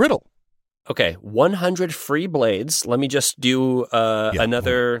code RIDDLE. Okay, 100 free blades. Let me just do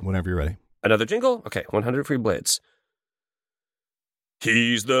another... Whenever you're ready. Another jingle? Okay, 100 free blades.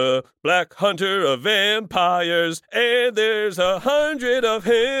 He's the black hunter of vampires, and there's 100 of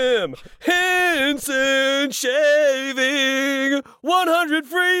him. Henson Shaving, 100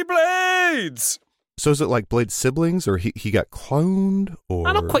 free blades. So is it like Blade's siblings, or he got cloned? Or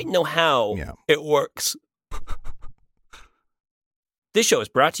I don't quite know how it works. This show is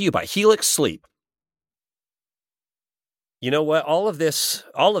brought to you by Helix Sleep. You know what? All of this,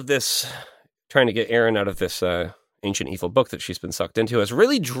 trying to get Erin out of this ancient evil book that she's been sucked into has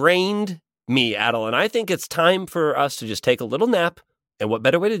really drained me, Adel. And I think it's time for us to just take a little nap. And what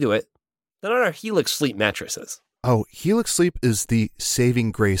better way to do it than on our Helix Sleep mattresses? Oh, Helix Sleep is the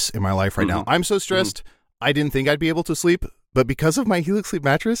saving grace in my life right now. I'm so stressed. I didn't think I'd be able to sleep But because of my Helix Sleep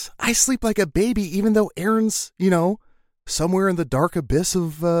mattress, I sleep like a baby, even though Aaron's, somewhere in the dark abyss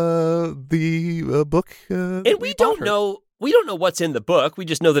of the book. And we don't know what's in the book. We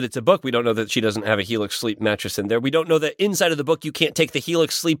just know that it's a book. We don't know that she doesn't have a Helix Sleep mattress in there. We don't know that inside of the book you can't take the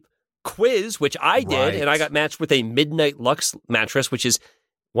Helix Sleep quiz, which I did, Right. and I got matched with a Midnight Lux mattress, which is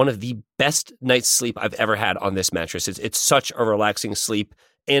one of the best night's sleep I've ever had on this mattress. It's such a relaxing sleep.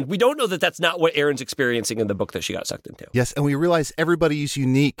 And we don't know that that's not what Erin's experiencing in the book that she got sucked into. Yes, and we realize everybody's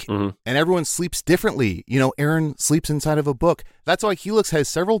unique and everyone sleeps differently. Aaron sleeps inside of a book. That's why Helix has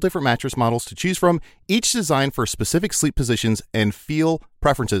several different mattress models to choose from, each designed for specific sleep positions and feel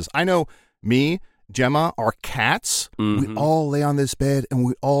preferences. I know me, Gemma, our cats, we all lay on this bed and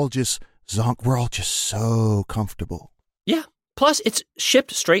we all just zonk. We're all just so comfortable. Yeah. Plus, it's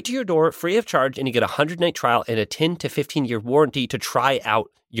shipped straight to your door, free of charge, and you get a 100-night trial and a 10 to 15-year warranty to try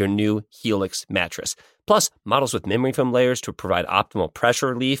out your new Helix mattress. Plus, models with memory foam layers to provide optimal pressure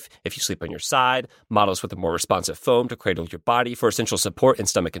relief if you sleep on your side, models with a more responsive foam to cradle your body for essential support in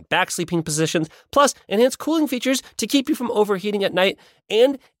stomach and back sleeping positions, plus enhanced cooling features to keep you from overheating at night.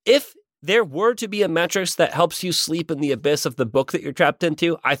 And if there were to be a mattress that helps you sleep in the abyss of the book that you're trapped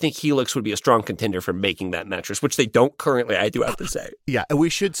into, I think Helix would be a strong contender for making that mattress, which they don't currently, I do have to say. Yeah, and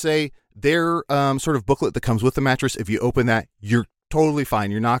we should say their sort of booklet that comes with the mattress, if you open that, you're totally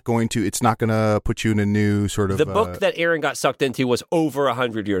fine. It's not going to put you in a new sort of... The book that Aaron got sucked into was over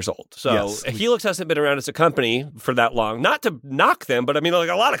 100 years old. So Yes. Helix hasn't been around as a company for that long. Not to knock them, but I mean, like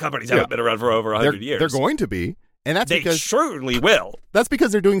a lot of companies haven't been around for over 100 years. They're going to be, and that's They because... surely will. That's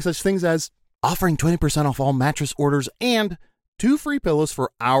because they're doing such things as offering 20% off all mattress orders and 2 free pillows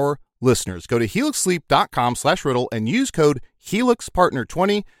for our listeners. Go to helixsleep.com/riddle and use code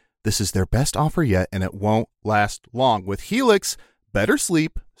HelixPartner20. This is their best offer yet, and it won't last long. With Helix, better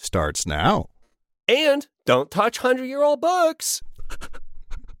sleep starts now. And don't touch 100-year-old books.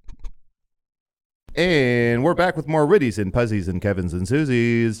 And we're back with more Riddies and Puzzies and Kevins and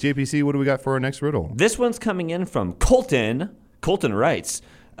Susies. JPC, what do we got for our next riddle? This one's coming in from Colton. Colton writes,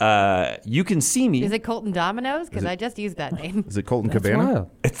 you can see me. Is it Colton Dominoes? Because I just used that name. Is it Colton That's Cabana? wild.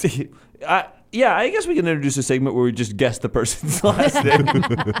 It's, yeah, I guess we can introduce a segment where we just guess the person's last name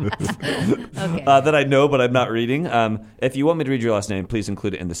Okay. that I know, but I'm not reading. If you want me to read your last name, please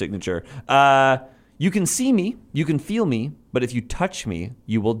include it in the signature. You can see me, you can feel me, but if you touch me,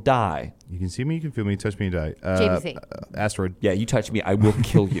 you will die. You can see me, you can feel me, touch me, die. JPC. Asteroid. Yeah, you touch me, I will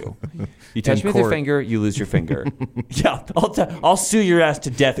kill you. You touch In me with your court. finger, you lose your finger. Yeah, I'll sue your ass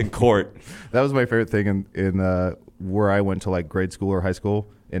to death in court. That was my favorite thing in where I went to like grade school or high school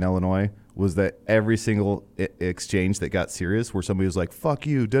in Illinois, was that every single exchange that got serious where somebody was like, fuck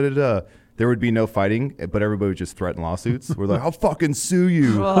you, da-da-da, there would be no fighting, but everybody would just threaten lawsuits. We're like, I'll fucking sue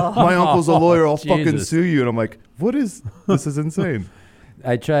you. My uncle's a lawyer, I'll fucking Jesus. sue you. And I'm like, this is insane.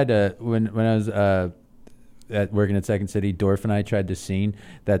 I tried to when I was working at Second City, Dorf and I tried this scene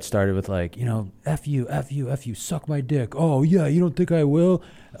that started with like, F you, suck my dick. Oh yeah, you don't think I will?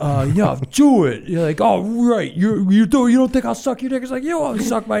 Yeah, do it. You're like, oh right, you don't think I'll suck your dick? It's like, you won't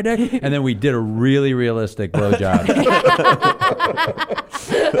suck my dick. And then we did a really realistic blowjob.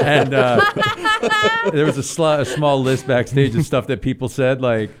 And there was a small list backstage of stuff that people said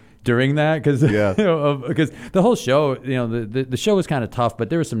like during that because the whole show, the show was kind of tough, but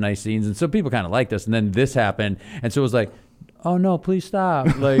there were some nice scenes, and so people kind of liked us. And then this happened, and so it was like, oh no, please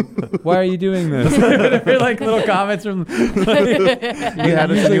stop! Like, why are you doing this? There were like little comments from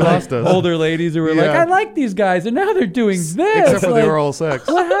You lost us. older ladies who were like, I like these guys, and now they're doing this. Except for like, they were all sex.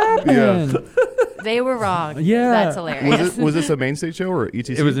 what happened? They were wrong. Yeah. That's hilarious. Was this a main stage show or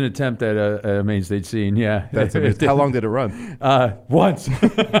ETC? It was an attempt at a main stage scene. Yeah, That's amazing. How long did it run? Once. How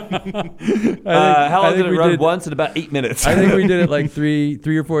long did it run? Once in about 8 minutes. I think we did it like three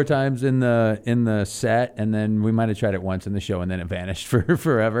or four times in the set, and then we might have tried it once in the show, and then it vanished for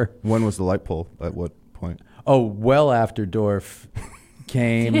forever. When was the light pole? At what point? Oh, well after Dorf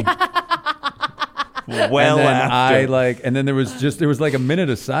came. Well, and then after. and then there was like a minute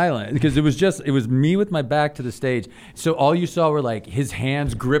of silence because it was me with my back to the stage. So all you saw were like his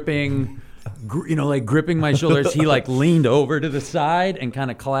hands gripping my shoulders. He like leaned over to the side and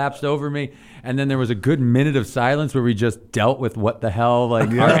kind of collapsed over me. And then there was a good minute of silence where we just dealt with what the hell like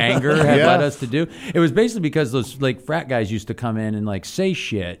our anger had led us to do. It was basically because those like frat guys used to come in and like say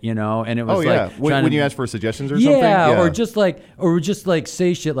shit, and it was like when you asked for suggestions or something. Yeah, or just like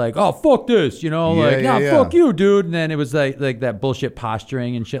say shit like, oh fuck this, fuck you, dude. And then it was like that bullshit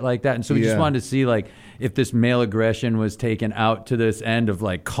posturing and shit like that. And so we just wanted to see like if this male aggression was taken out to this end of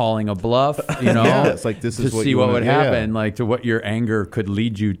like calling a bluff, it's like this to is what see you what wanna- would happen, like to what your anger could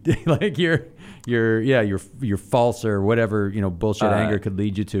lead you, like your false or whatever bullshit anger could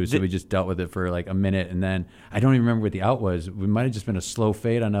lead you to. So we just dealt with it for like a minute, and then I don't even remember what the out was. We might have just been a slow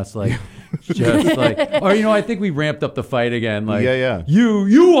fade on us, like just like, or I think we ramped up the fight again. Like,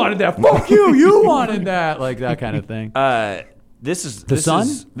 you wanted that, fuck you wanted that, like that kind of thing. This is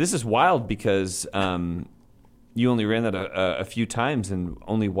This is wild because you only ran that a few times and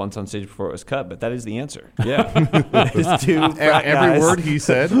only once on stage before it was cut, but that is the answer. Yeah. Every word he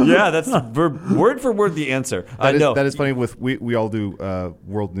said. Yeah, that's word for word the answer. That is funny. We all do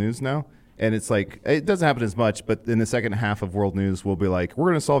world news now, and it's like it doesn't happen as much, but in the second half of world news, we'll be like, we're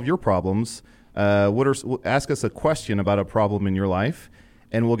going to solve your problems. Ask us a question about a problem in your life,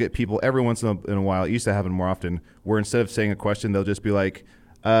 and we'll get people every once in a while. It used to happen more often, where instead of saying a question, they'll just be like,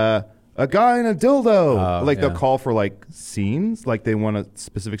 a guy in a dildo. They'll call for like scenes, like they want a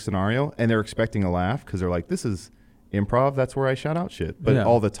specific scenario, and they're expecting a laugh because they're like, this is improv. That's where I shout out shit. But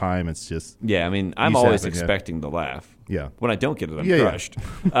all the time, it's just I'm always expecting the laugh. Yeah. When I don't get it, I'm crushed.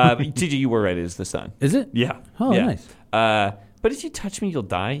 TJ, you were right. It is the sun. Is it? Yeah. Oh, yeah. Nice. But if you touch me, you'll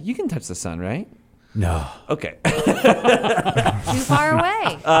die. You can touch the sun, right? No. Okay. Too far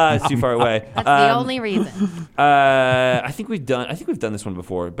away. It's too far away. That's the only reason. I think we've done this one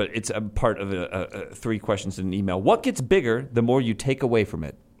before, but it's a part of a 3 questions in an email. What gets bigger the more you take away from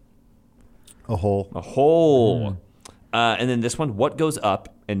it? a hole. A hole. And then this one, what goes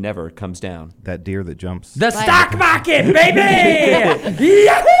up and never comes down? That deer that jumps. The stock market, baby!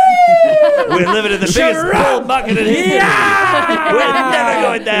 Yahoo! We're living in the biggest bull market in history. Yeah! We're never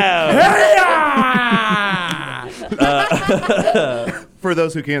going down. For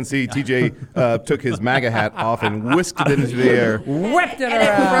those who can't see, TJ took his MAGA hat off and whisked it into the air. Whipped it And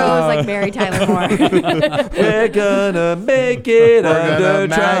it froze like Mary Tyler Moore. We're gonna make it under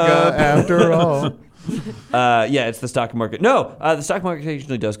MAGA after all. Yeah, it's the stock market. No, the stock market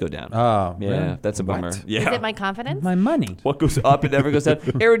occasionally does go down. Oh, yeah, really? that's a bummer. What? Yeah. Is it my confidence? My money. What goes up and never goes down?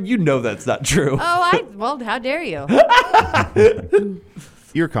 Aaron, you know that's not true. Well, how dare you?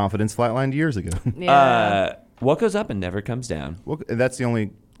 Your confidence flatlined years ago. Yeah. What goes up and never comes down? Well, that's the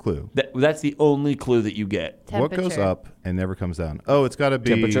only clue. That's the only clue that you get. What goes up and never comes down? Oh, it's got to be...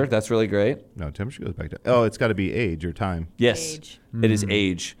 Temperature, that's really great. No, temperature goes back down. Oh, it's got to be age or time. Yes, Age. It is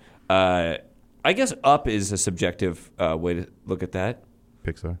age. I guess up is a subjective way to look at that.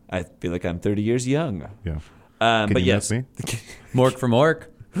 Pixar. I feel like I'm 30 years young. Yeah. But you yes, miss me? Mork from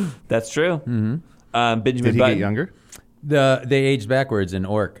Ork. that's true. Mm-hmm. Benjamin Did he Button. get younger? They aged backwards in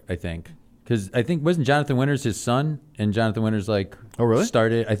Ork, I think. Because I think, wasn't Jonathan Winters his son? And Jonathan Winters, like, Oh, really?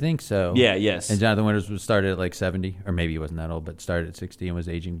 started, I think so. Yeah, yes. And Jonathan Winters was started at like 70, or maybe he wasn't that old, but started at 60 and was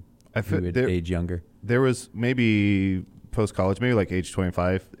aging. He would age younger. There was maybe post-college, maybe like age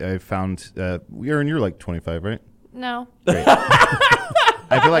 25. I found... Aaron, you're like 25, right? No. Great.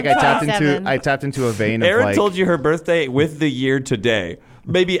 I feel like I tapped 27. into a vein of Aaron like... told you her birthday with the year today,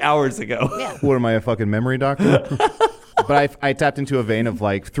 maybe hours ago. Yeah. What am I, a fucking memory doctor? But I tapped into a vein of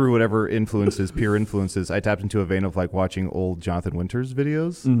like, through whatever influences, peer influences, I tapped into a vein of like watching old Jonathan Winters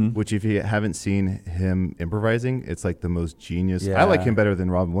videos, which if you haven't seen him improvising, it's like the most genius. Yeah. I like him better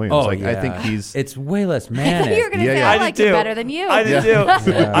than Robin Williams. I think he's... It's way less I thought you were manic. going to say Yeah. I did liked too. it better than you. I did too.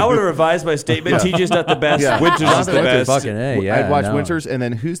 I want to revise my statement. TJ's not the best. Yeah. Winters is Jonathan the Winters best. Fucking A, yeah. I'd watch no. Winters, and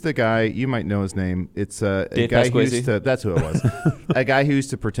then who's the guy? You might know his name. It's a Dave guy who Pasquesi? used to... That's who it was. A guy who used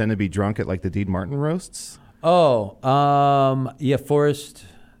to pretend to be drunk at like the Dean Martin roasts. Oh, yeah, Forrest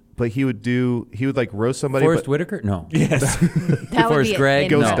But he would like roast somebody. Forrest but Whitaker? No. Yes. That would Forrest be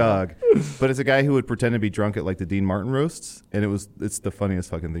Gregg? insane. Ghost No. dog. But it's a guy who would pretend to be drunk at like the Dean Martin roasts, and it's the funniest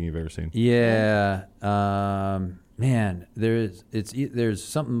fucking thing you've ever seen. Yeah. Man, there's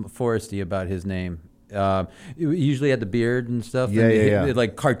something Foresty about his name. He usually had the beard and stuff. Yeah, and yeah.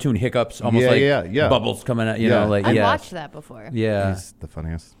 like cartoon hiccups, almost Yeah. bubbles coming out. You Yeah. know, like I've yeah. watched that before. Yeah. He's the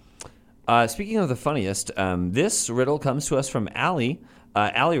funniest. Speaking of the funniest, this riddle comes to us from Allie.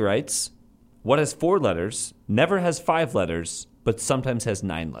 Allie writes, what has 4 letters, never has 5 letters, but sometimes has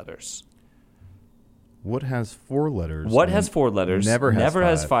 9 letters? What has 4 letters? What and has 4 letters, Never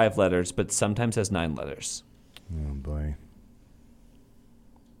has 5 letters, but sometimes has 9 letters? Oh boy.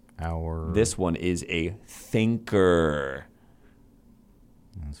 This one is a thinker.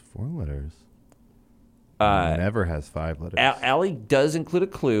 Has 4 letters. Never has 5 letters. Allie does include a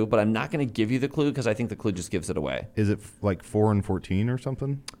clue, but I'm not going to give you the clue because I think the clue just gives it away. Is it like 4 and 14 or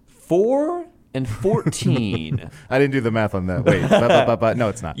something? 4 and 14. I didn't do the math on that. Wait, but no,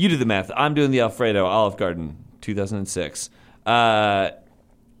 it's not. You do the math. I'm doing the Alfredo Olive Garden, 2006. No,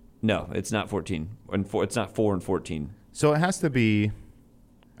 it's not 14. It's not 4 and 14. So it has to be.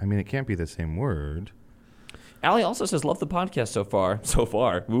 I mean, it can't be the same word. Allie also says, love the podcast so far. So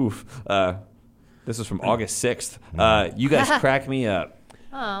far. Oof. This is from August 6th. You guys crack me up.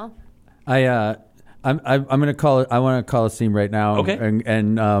 Oh. I'm gonna call it. I want to call a scene right now. Okay.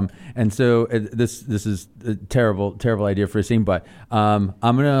 And so this is a terrible idea for a scene, but I'm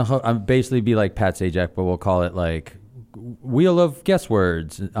basically be like Pat Sajak, but we'll call it like Wheel of Guess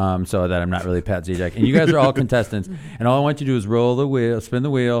Words, so that I'm not really Pat Sajak. And you guys are all contestants, and all I want you to do is roll the wheel, spin the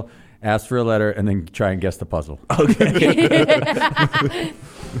wheel, ask for a letter, and then try and guess the puzzle. Okay.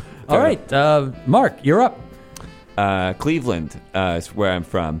 All right, Mark, you're up. Cleveland is where I'm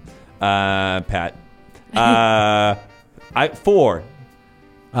from. Pat. 4.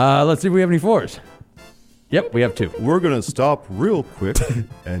 Let's see if we have any 4s. Yep, we have 2. We're going to stop real quick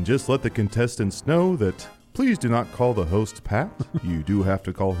and just let the contestants know that please do not call the host Pat. You do have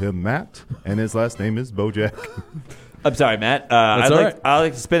to call him Matt, and his last name is Bojack. I'm sorry, Matt. That's all right. I'd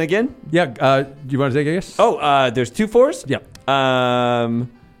like to spin again. Yeah, do you want to take a guess? Oh, there's 2 4s? Yep.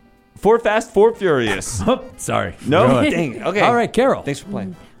 4 Fast, 4 Furious. Oh, sorry. No? Go ahead. Dang. Okay. All right, Carol. Thanks for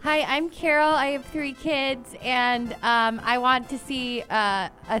playing. Hi, I'm Carol. I have 3 kids, and I want to see a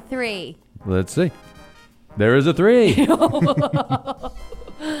 3. Let's see. There is a 3.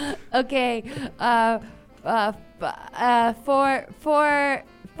 Okay.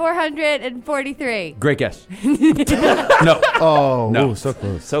 443. Great guess. No. Oh, No. ooh, so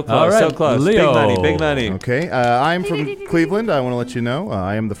close. So close, All right, so close. Leo. Big money. Okay, I'm from Cleveland. I want to let you know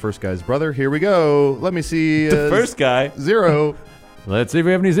I am the first guy's brother. Here we go. Let me see. The first guy. 0. Let's see if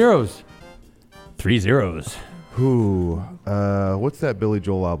we have any 0s. 3 zeros. Ooh, what's that Billy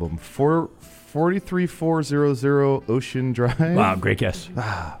Joel album? 43400 Ocean Drive. Wow, great guess.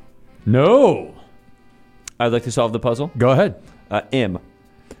 No. I'd like to solve the puzzle. Go ahead. M.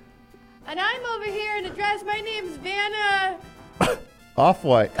 And I'm over here in a dress. My name's Vanna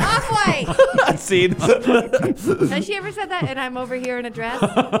Off-White. Offwhite. Scene. Has she ever said that? And I'm over here in a dress.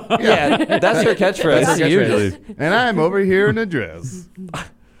 Yeah, that's her catchphrase. That's usually. And I'm over here in a dress.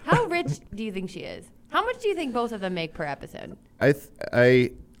 How rich do you think she is? How much do you think both of them make per episode?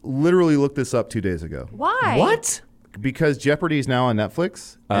 I literally looked this up 2 days ago. Why? What? Because Jeopardy is now on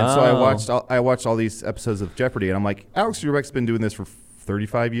Netflix, and so I watched all these episodes of Jeopardy, and I'm like, Alex Trebek's been doing this for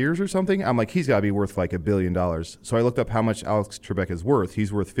 35 years or something. I'm like, he's got to be worth like $1 billion. So I looked up how much Alex Trebek is worth.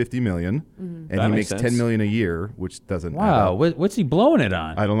 He's worth $50 million, and That he makes makes sense. $10 million a year, which doesn't. add Wow, up. what's he blowing it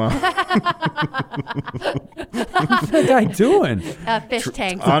on? I don't know. What's that guy doing? Fish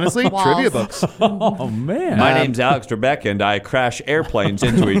tanks. Honestly, walls. trivia books. Oh, man. My name's Alex Trebek, and I crash airplanes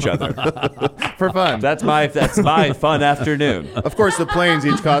into each other. For fun. That's my fun afternoon. Of course, the planes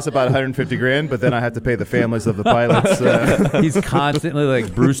each cost about 150 grand, but then I have to pay the families of the pilots. He's constantly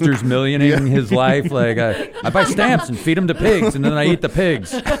like Brewster's millioning his life. Like I buy stamps and feed them to pigs, and then I eat the pigs.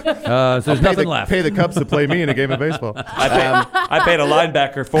 So there's nothing left. Pay the Cubs to play me in a game of baseball. I paid a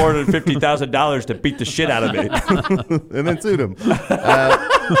linebacker $450,000 to beat the shit out of me. And then sued him.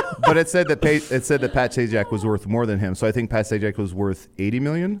 But it said that Pat Sajak was worth more than him. So I think Pat Sajak was worth $80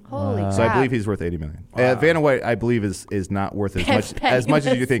 million. Holy So I crap. believe he's worth $80 million. Vanna White, I believe, is not worth Penniless. as much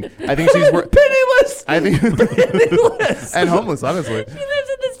as you think. I think she's worth Penniless! I think Penniless! and homeless, honestly. She lives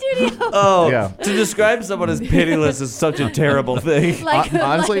in the studio. Oh, Yeah. to describe someone as pitiless is such a terrible thing.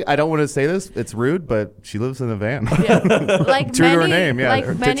 Honestly, I don't want to say this. It's rude, but she lives in a van. like True to her many, name, yeah, like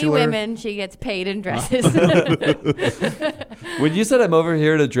her many titular- women, she gets paid in dresses. When you said I'm over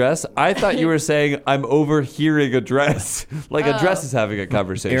here in a dress, I thought you were saying I'm overhearing a dress. Like a dress is having a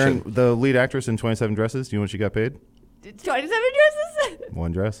conversation. Aaron, the lead actress in 27 Dresses, do you know what she got paid? 27 dresses?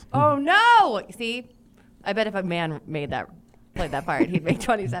 One dress. Oh no! See, I bet if a man played that part, he'd make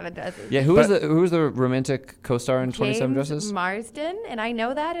 27 dresses. Yeah, who was the romantic co-star in 27 James Dresses? Marsden, and I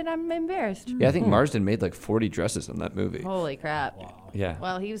know that, and I'm embarrassed. Yeah, I think Marsden made like 40 dresses in that movie. Holy crap! Yeah.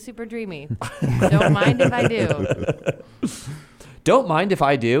 Well, he was super dreamy. Don't mind if I do. Don't Mind If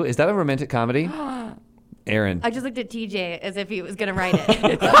I Do. Is that a romantic comedy? Aaron. I just looked at TJ as if he was gonna write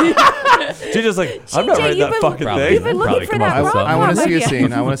it. She's just like, I'm not TJ, writing that fucking thing. You've been looking for that rom-com. I want to see a haven't you?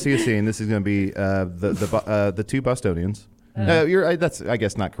 scene. I want to see a scene. This is going to be the two Bostonians. That's I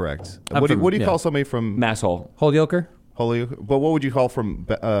guess not correct. I'm What do you from- call somebody from Masshole. Holyoker? Holyoke? But what would you call from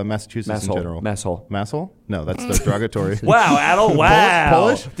Massachusetts in general? Masshole. Masshole? No, that's the derogatory. Wow, Adel, wow.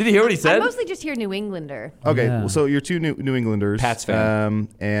 Polish? Did you hear what he I said? mostly just hear New Englander. Okay, Yeah. so you're two New Englanders. Pats fan.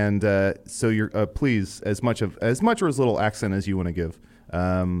 And so you're please as much or as little accent as you want to give.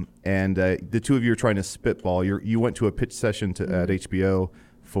 And the two of you are trying to spitball. You went to a pitch session at HBO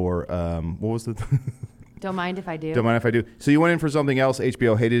for what was the Don't mind if I do. Don't mind if I do. So you went in for something else.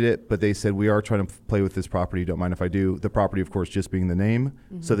 HBO hated it, but they said we are trying to play with this property. Don't mind if I do. The property, of course, just being the name.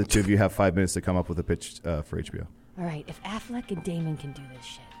 So the two of you have 5 minutes to come up with a pitch for HBO. All right, if Affleck and Damon can do this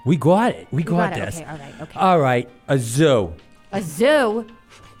shit, We got it. We got got it. this. Okay, all right, okay. All right. A zoo. A zoo?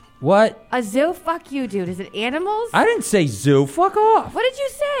 What? A zoo? Fuck you, dude. Is it animals? I didn't say zoo. Fuck off. What did you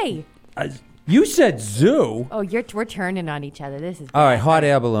say? You said zoo. Oh, we're turning on each other. This is All right, hot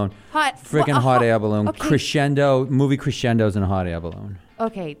air balloon. Freaking hot air balloon. Okay. Crescendo. Movie crescendos in a hot air balloon.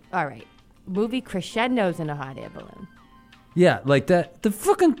 Okay, all right. Movie crescendos in a hot air balloon. Yeah, like that. The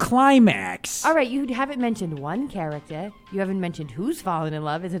fucking climax. All right, you haven't mentioned one character. You haven't mentioned who's fallen in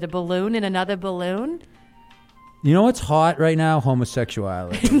love. Is it a balloon and another balloon? You know what's hot right now?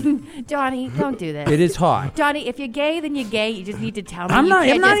 Homosexuality. Donnie, don't do this. It is hot. Donnie, if you're gay, then you're gay. You just need to tell me. I'm You not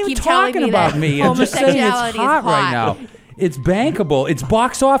can't just even keep telling talking about that me. I'm just saying it's homosexuality is hot right now. It's bankable. It's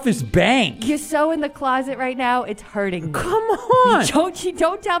box office bank. You're so in the closet right now. It's hurting me. Come on.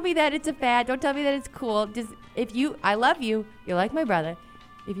 Don't tell me that it's a fad. Don't tell me that it's cool. Just I love you. You're like my brother.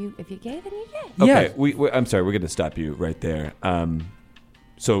 If you're gay, then you're gay. Okay, I'm sorry. We're going to stop you right there.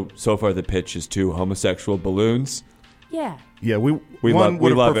 So far the pitch is 2 homosexual balloons. Yeah. Yeah, we We would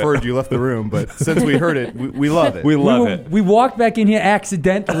have love preferred you left the room, but since we heard it, we love it. We love it. We walked back in here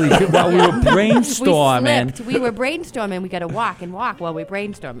accidentally while we were brainstorming. We were brainstorming. We got to walk and walk while we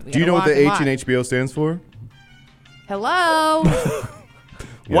brainstorm. Do you know what the H in HBO stands for? Hello.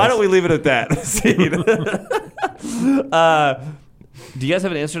 Why don't we leave it at that? Do you guys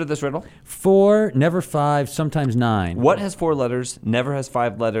have an answer to this riddle? 4, never 5, sometimes 9. What has 4 letters, never has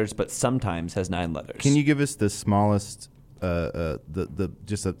 5 letters, but sometimes has 9 letters? Can you give us the smallest,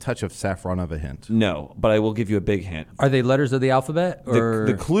 just a touch of saffron of a hint? No, but I will give you a big hint. Are they letters of the alphabet? Or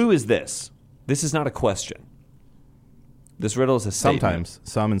The clue is this. This is not a question. This riddle is a statement. Sometimes.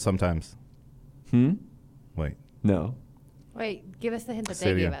 Some and sometimes. Wait. No. Wait, give us the hint that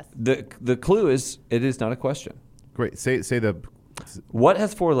Say it they gave again. us. The clue is it is not a question. Great. Say the... What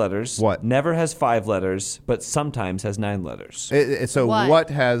has 4 letters? What? Never has 5 letters, but sometimes has 9 letters. So what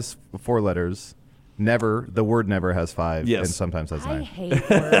has 4 letters? Never. The word never has 5. Yes. And sometimes has I 9. hate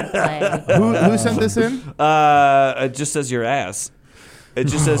wordplay. Who sent this in? It just says your ass. It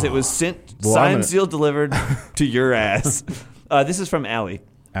just says it was sent, Well, signed, sealed, delivered to your ass. This is from Allie.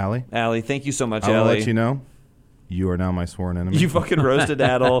 Allie? Allie, thank you so much, I will Allie. let you know. You are now my sworn enemy. You fucking roasted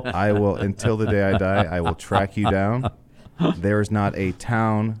Adel. I will, until the day I die, I will track you down. There is not a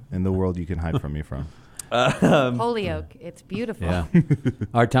town in the world you can hide from me from. Holyoke. It's beautiful. Yeah.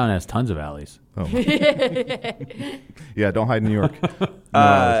 Our town has tons of alleys. Oh. Yeah, don't hide in New York.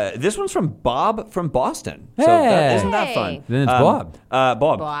 This one's from Bob from Boston. Hey. So isn't that fun? Then it's Bob.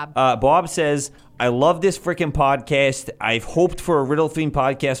 Bob. Bob says, I love this freaking podcast. I've hoped for a riddle-themed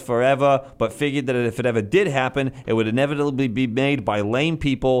podcast forever, but figured that if it ever did happen, it would inevitably be made by lame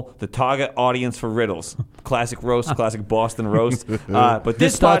people, the target audience for riddles. Classic roast, classic Boston roast. But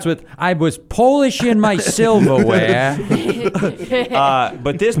This starts with, I was Polish in my silverware.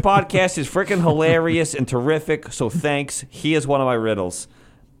 But this podcast is freaking hilarious and terrific, so thanks. Here's one of my riddles.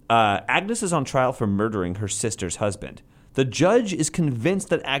 Agnes is on trial for murdering her sister's husband. The judge is convinced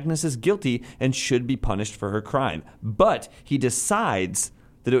that Agnes is guilty and should be punished for her crime. But he decides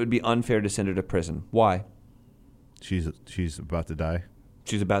that it would be unfair to send her to prison. Why? She's about to die.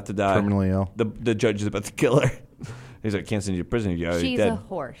 She's about to die. Terminally ill. The judge is about to kill her. He's like, can't send you to prison if you're already She's dead. a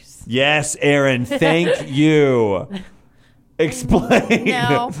horse. Yes, Aaron. Thank you. Explain.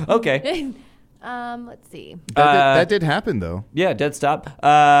 No. Okay. Let's see. That did happen, though. Yeah, dead stop.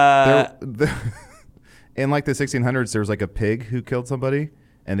 In like the 1600s, there was like a pig who killed somebody,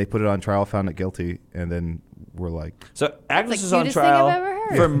 and they put it on trial, found it guilty, and then were like... So Agnes the is on cutest thing I've trial ever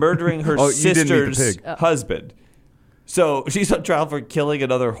heard. for murdering her Oh, you didn't meet the sister's pig. husband. So she's on trial for killing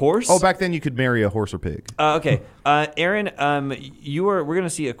another horse. Oh, back then you could marry a horse or pig. Okay, Aaron, we're going to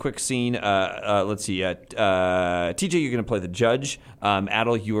see a quick scene. Let's see. TJ, you're going to play the judge.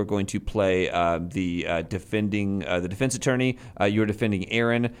 Adel, you are going to play the defense attorney. You're defending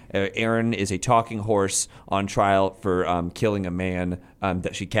Aaron. Aaron is a talking horse on trial for killing a man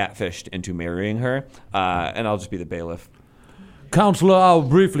that she catfished into marrying her. And I'll just be the bailiff. Counselor, I'll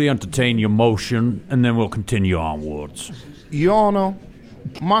briefly entertain your motion, and then we'll continue onwards. Your Honor,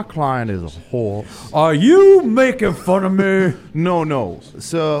 my client is a horse. Are you making fun of me? No.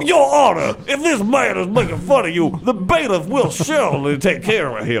 So... Your Honor, if this man is making fun of you, the bailiff will surely take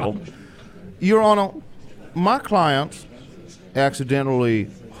care of him. Your Honor, my client accidentally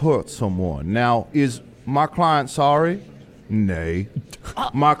hurt someone. Now, is my client sorry? Nay.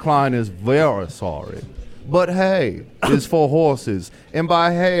 My client is very sorry. But hay is for horses. And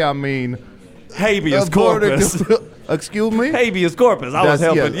by hay, I mean... Habeas corpus. Excuse me? Habeas corpus. I was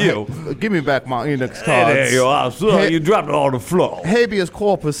helping you. Give me back my index Hey, cards. there you are, sir. You dropped it on the floor. Habeas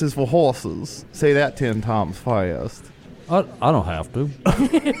corpus is for horses. Say that 10 times fast. I don't have to.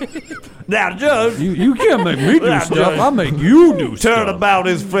 Now, Judge, You can't make me do Now, stuff. Judge, I make you do stuff. turnabout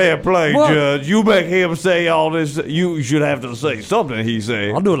is fair play, What? Judge. You make him say all this. You should have to say something. He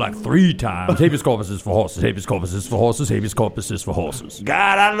say. I'll do it like 3 times. Habeas corpus is for horses. Habeas corpus is for horses. Habeas corpus is for horses.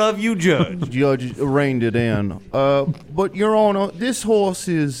 God, I love you, Judge. Judge reined it in. But, Your Honor, this horse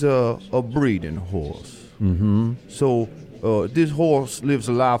is a breeding horse. Mm-hmm. So this horse lives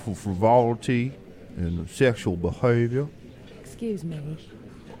a life of frivolity and sexual behavior. Excuse me.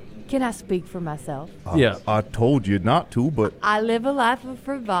 Can I speak for myself? Yeah. I told you not to, but I live a life of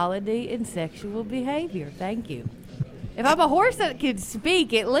frivolity and sexual behavior. Thank you. If I'm a horse that can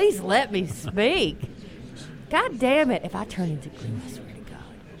speak, at least let me speak. God damn it. If I turn into glue, I swear to God,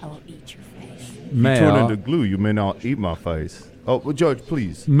 I will eat your face. you turn into glue. You may not eat my face. Oh, well, Judge,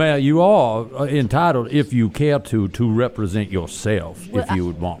 please. Mayor, you are entitled, if you care to represent yourself, Well, if you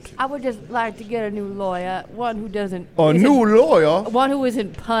would want. I would just like to get a new lawyer, one who doesn't... A isn't- new lawyer? One who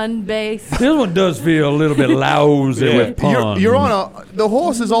isn't pun-based. This one does feel a little bit lousy with puns. Your Honor, the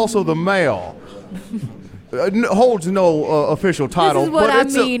horse is also the mayor. Holds no official title, This is what but I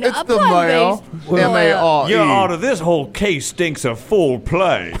it's mean, it's a the mayor. pun-based lawyer. M-A-R-E. Your Honor, this whole case stinks of full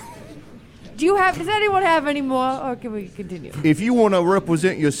play. Does anyone have any more, or can we continue? If you want to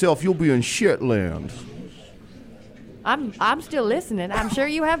represent yourself, you'll be in Shetland. I'm still listening. I'm sure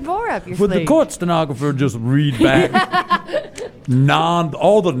you have more up your Would the sleeve. court stenographer just read back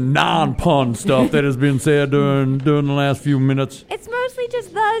all the non-pun stuff that has been said during the last few minutes? It's mostly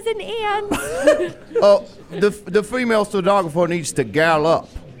just those and ands. The female stenographer needs to gal up.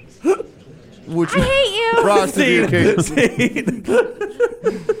 Which I hate you. rise to the occasion.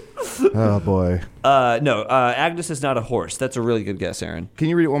 Oh boy. No, Agnes is not a horse. That's a really good guess, Aaron. Can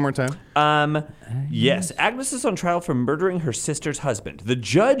you read it one more time? Yes, Agnes is on trial for murdering her sister's husband. The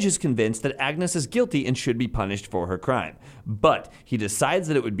judge is convinced that Agnes is guilty and should be punished for her crime. But he decides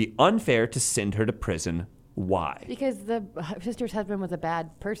that it would be unfair to send her to prison. Why? Because the sister's husband was a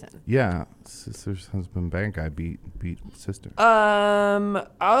bad person. Yeah, sister's husband, bad guy beat sister.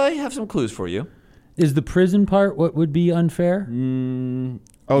 I have some clues for you. Is the prison part what would be unfair?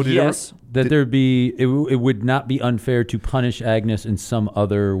 Oh, did Yes. That it would not be unfair to punish Agnes in some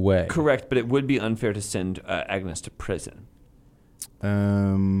other way. Correct, but it would be unfair to send Agnes to prison.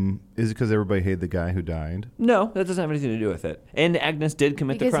 Is it because everybody hated the guy who died? No, that doesn't have anything to do with it. And Agnes did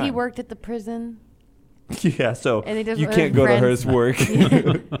commit the Because crime. he worked at the prison. Yeah, so And he doesn't you let can't his go to friends- hers work. He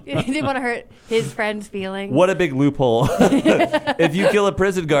didn't want to hurt his friend's feelings. What a big loophole. If you kill a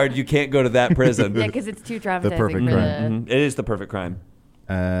prison guard, you can't go to that prison. Yeah, because it's too traumatizing perfect for crime. the... It is the perfect crime.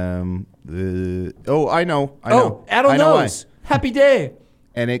 I know. Adel I know why. knows. Happy day.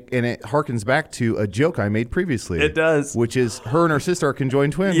 And it harkens back to a joke I made previously. It does. Which is her and her sister are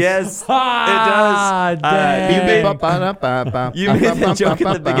conjoined twins. Yes, Ah, it does. You made the joke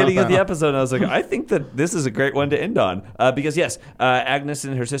at the beginning of the episode. episode, and I was like, I think that this is a great one to end on. Because, yes, Agnes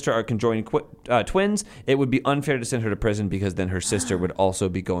and her sister are conjoined twins. It would be unfair to send her to prison because then her sister would also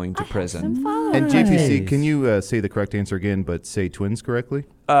be going to prison. And JPC, can you say the correct answer again, but say twins correctly?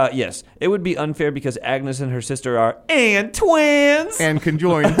 Yes, it would be unfair because Agnes and her sister are twins. And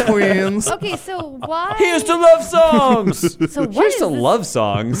conjoined twins. Okay, so why... Here's to love songs. So what Here's is to this- love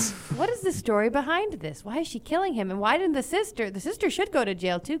songs. What is the story behind this? Why is she killing him? And why didn't the sister should go to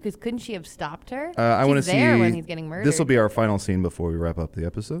jail too, because couldn't she have stopped her? I want to She's there see. when he's getting murdered. This will be our final scene before we wrap up the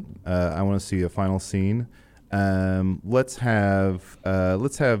episode. I want to see a final scene. Let's have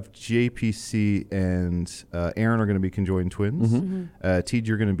JPC and Aaron are going to be conjoined twins. TJ,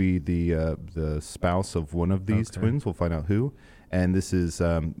 you're going to be the spouse of one of these twins. We'll find out who. And this is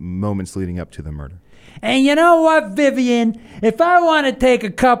moments leading up to the murder. And you know what, Vivian? If I want to take a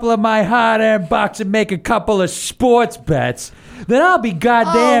couple of my hard-earned bucks and make a couple of sports bets, then I'll be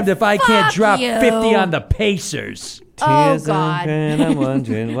goddamned if I can't fuck drop you. 50 on the Pacers. Oh, God. And I'm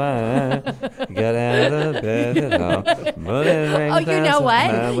wondering why you got out of bed at all. Oh, you know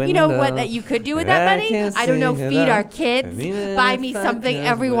what? You know what that you could do with that money? I don't know, feed our kids, buy me something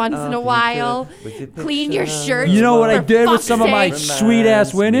every once in a while, clean your shirts. You know what I for did with fuck's some of my sake.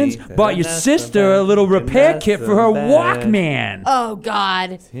 sweet-ass winnings? Bought your sister a little repair kit for her Walkman. Oh,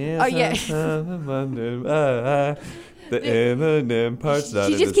 God. Oh, yeah. The Eminem part's not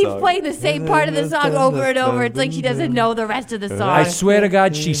She in just the keeps song. playing the same part of the song over and over. It's like she doesn't know the rest of the song. I swear to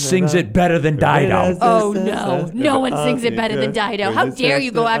God, she sings it better than Dido. Oh, no. No one sings it better than Dido. How dare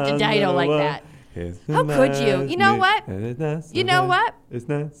you go after Dido like that? How could you? You know what? You know what? It's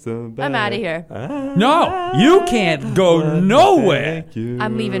not so bad. I'm out of here. No, you can't go nowhere.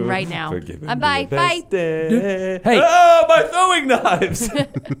 I'm leaving right now. Bye. Bye. Hey. Oh, my throwing knives.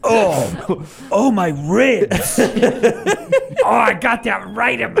 Oh, my ribs. Oh, I got that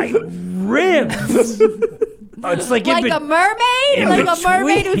right in my ribs. Oh, it's like Like a mermaid? Like a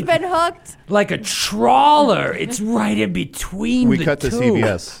mermaid who's been hooked? like a trawler. It's right in between We the cut to two.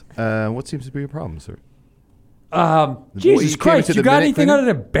 CBS. What seems to be your problem, sir? Jesus you came Christ, into you the got minute anything thing? other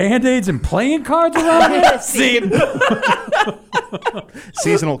than Band-Aids and playing cards around here?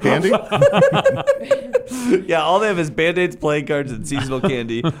 Seasonal candy? Yeah, all they have is Band-Aids, playing cards, and seasonal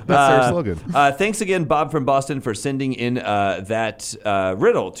candy. That's their slogan. Thanks again, Bob from Boston, for sending in that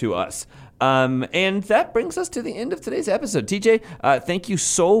riddle to us. And that brings us to the end of today's episode. TJ, thank you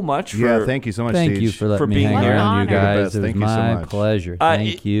so much for Thank you so much, Thank Tej. you for letting me being hang here. around, you What an honor. guys. It was Thank you so my much. pleasure.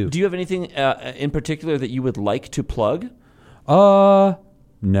 Thank you. Do you have anything in particular that you would like to plug?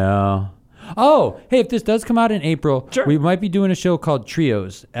 No. Oh, hey, if this does come out in April, Sure. we might be doing a show called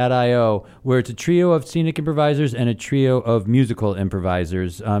Trios at I.O., where it's a trio of scenic improvisers and a trio of musical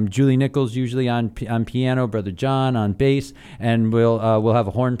improvisers. Julie Nichols usually on piano, Brother John on bass, and we'll have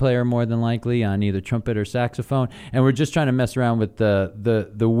a horn player more than likely on either trumpet or saxophone. And we're just trying to mess around with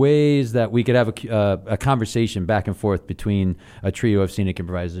the ways that we could have a conversation back and forth between a trio of scenic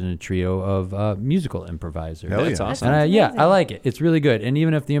improvisers and a trio of musical improvisers. Hell That's yeah. awesome. And amazing. I like it. It's really good. And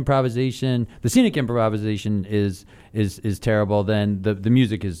even if the scenic improvisation is terrible, then the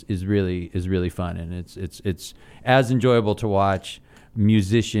music is really fun, and it's as enjoyable to watch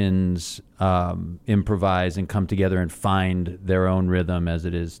musicians improvise and come together and find their own rhythm as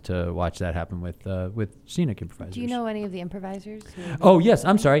it is to watch that happen with scenic improvisers. Do you know any of the improvisers? Oh yes,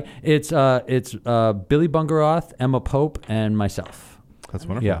 I'm sorry. It's Billy Bungaroth, Emma Pope, and myself. That's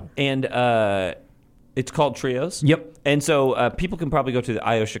wonderful. Yeah. And it's called Trios. Yep. And so people can probably go to the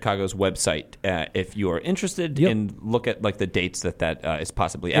I.O. Chicago's website if you are interested Yep. and look at like the dates that is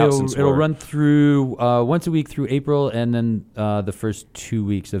possibly out. It'll run through once a week through April, and then the first 2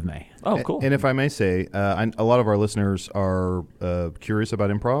 weeks of May. Oh, cool. And if I may say, a lot of our listeners are curious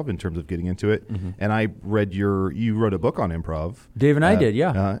about improv in terms of getting into it. Mm-hmm. And I read you wrote a book on improv. Dave and I did,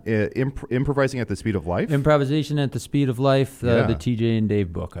 yeah. Improvising at the Speed of Life. Improvisation at the Speed of Life, Yeah. the TJ and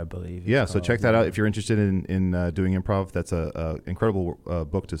Dave book, I believe. Yeah, so check that out if you're interested in doing improv. That's a incredible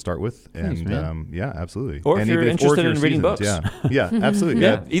book to start with. Thanks, And man. yeah, absolutely. Or if And you're even interested you're in reading seasoned, books. Yeah, absolutely.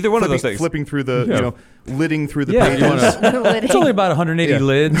 Yeah, either one of those things. Flipping through the, lidding through the Yeah, pages. you wanna- it's only about 180 Yeah.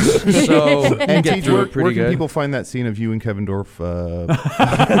 lids, so you And get Tej, through where it pretty can good. people find that scene of you and Kevin Dorff?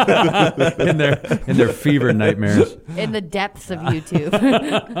 in their fever nightmares. In the depths of YouTube.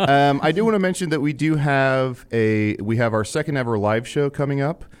 I do want to mention that we have our second ever live show coming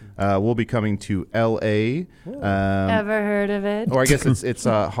up. We'll be coming to L.A. Ever heard of it? Or I guess it's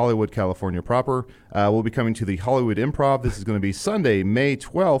Hollywood, California proper. We'll be coming to the Hollywood Improv. This is going to be Sunday, May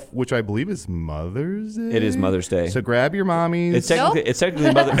 12th, which I believe is Mother's Day. It is Mother's Day. So grab your mommies. It's technically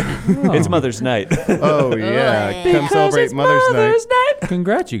it's Mother's Night. Oh, yeah. Come Because celebrate Mother's Night.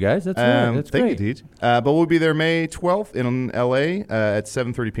 Congrats, you guys. That's right. That's Thank great. you, Tej. But we'll be there May 12th in L.A. At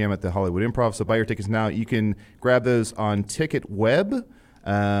 7:30 p.m. at the Hollywood Improv. So buy your tickets now. You can grab those on Ticket Web.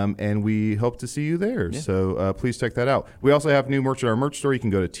 And we hope to see you there. Yeah. So please check that out. We also have new merch at our merch store. You can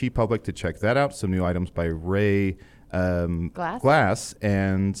go to TeePublic to check that out. Some new items by Ray Glass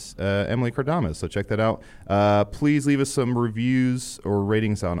and Emily Cardamas. So check that out. Please leave us some reviews or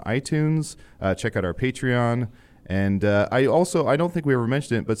ratings on iTunes. Check out our Patreon. And I don't think we ever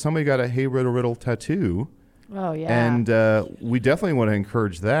mentioned it, but somebody got a Hey Riddle Riddle tattoo. Oh yeah. And we definitely want to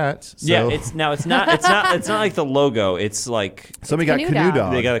encourage that. So Yeah, it's not like the logo. It's like somebody got Canoe Canoe Dog.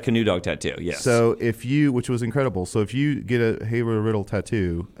 Dog. they got a canoe dog tattoo. Yes. So which was incredible. So if you get a Hey Riddle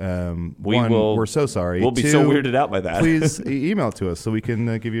tattoo, we're so sorry. We'll be Two, so weirded out by that. Please email it to us so we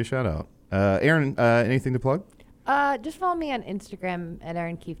can give you a shout out. Aaron, anything to plug? Just follow me on Instagram at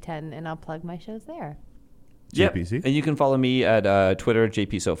AaronKeefe10, and I'll plug my shows there. Yep. JPC. And you can follow me at Twitter,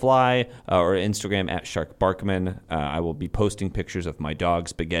 JPSoFly, or Instagram at Shark Barkman. I will be posting pictures of my dog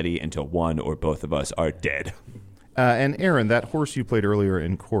Spaghetti until one or both of us are dead. And Aaron, that horse you played earlier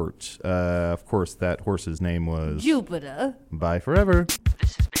in court, of course, that horse's name was Jupiter. Bye Forever.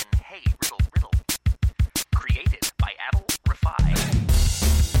 This has been Hey Riddle Riddle. Created by Adel Rafai.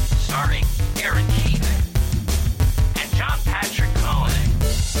 Starring Aaron Keefe and John Patrick Cohen.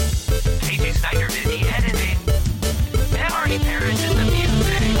 KJ Snyder did the editing. And Artie Parrish is the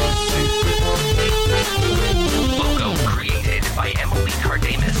music. Logo created by Emily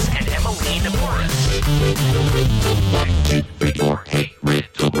Cardamus and Emmeline Morris. Hey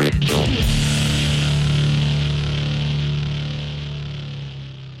Riddle Riddle.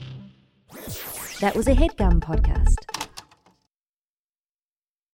 That was a HeadGum podcast.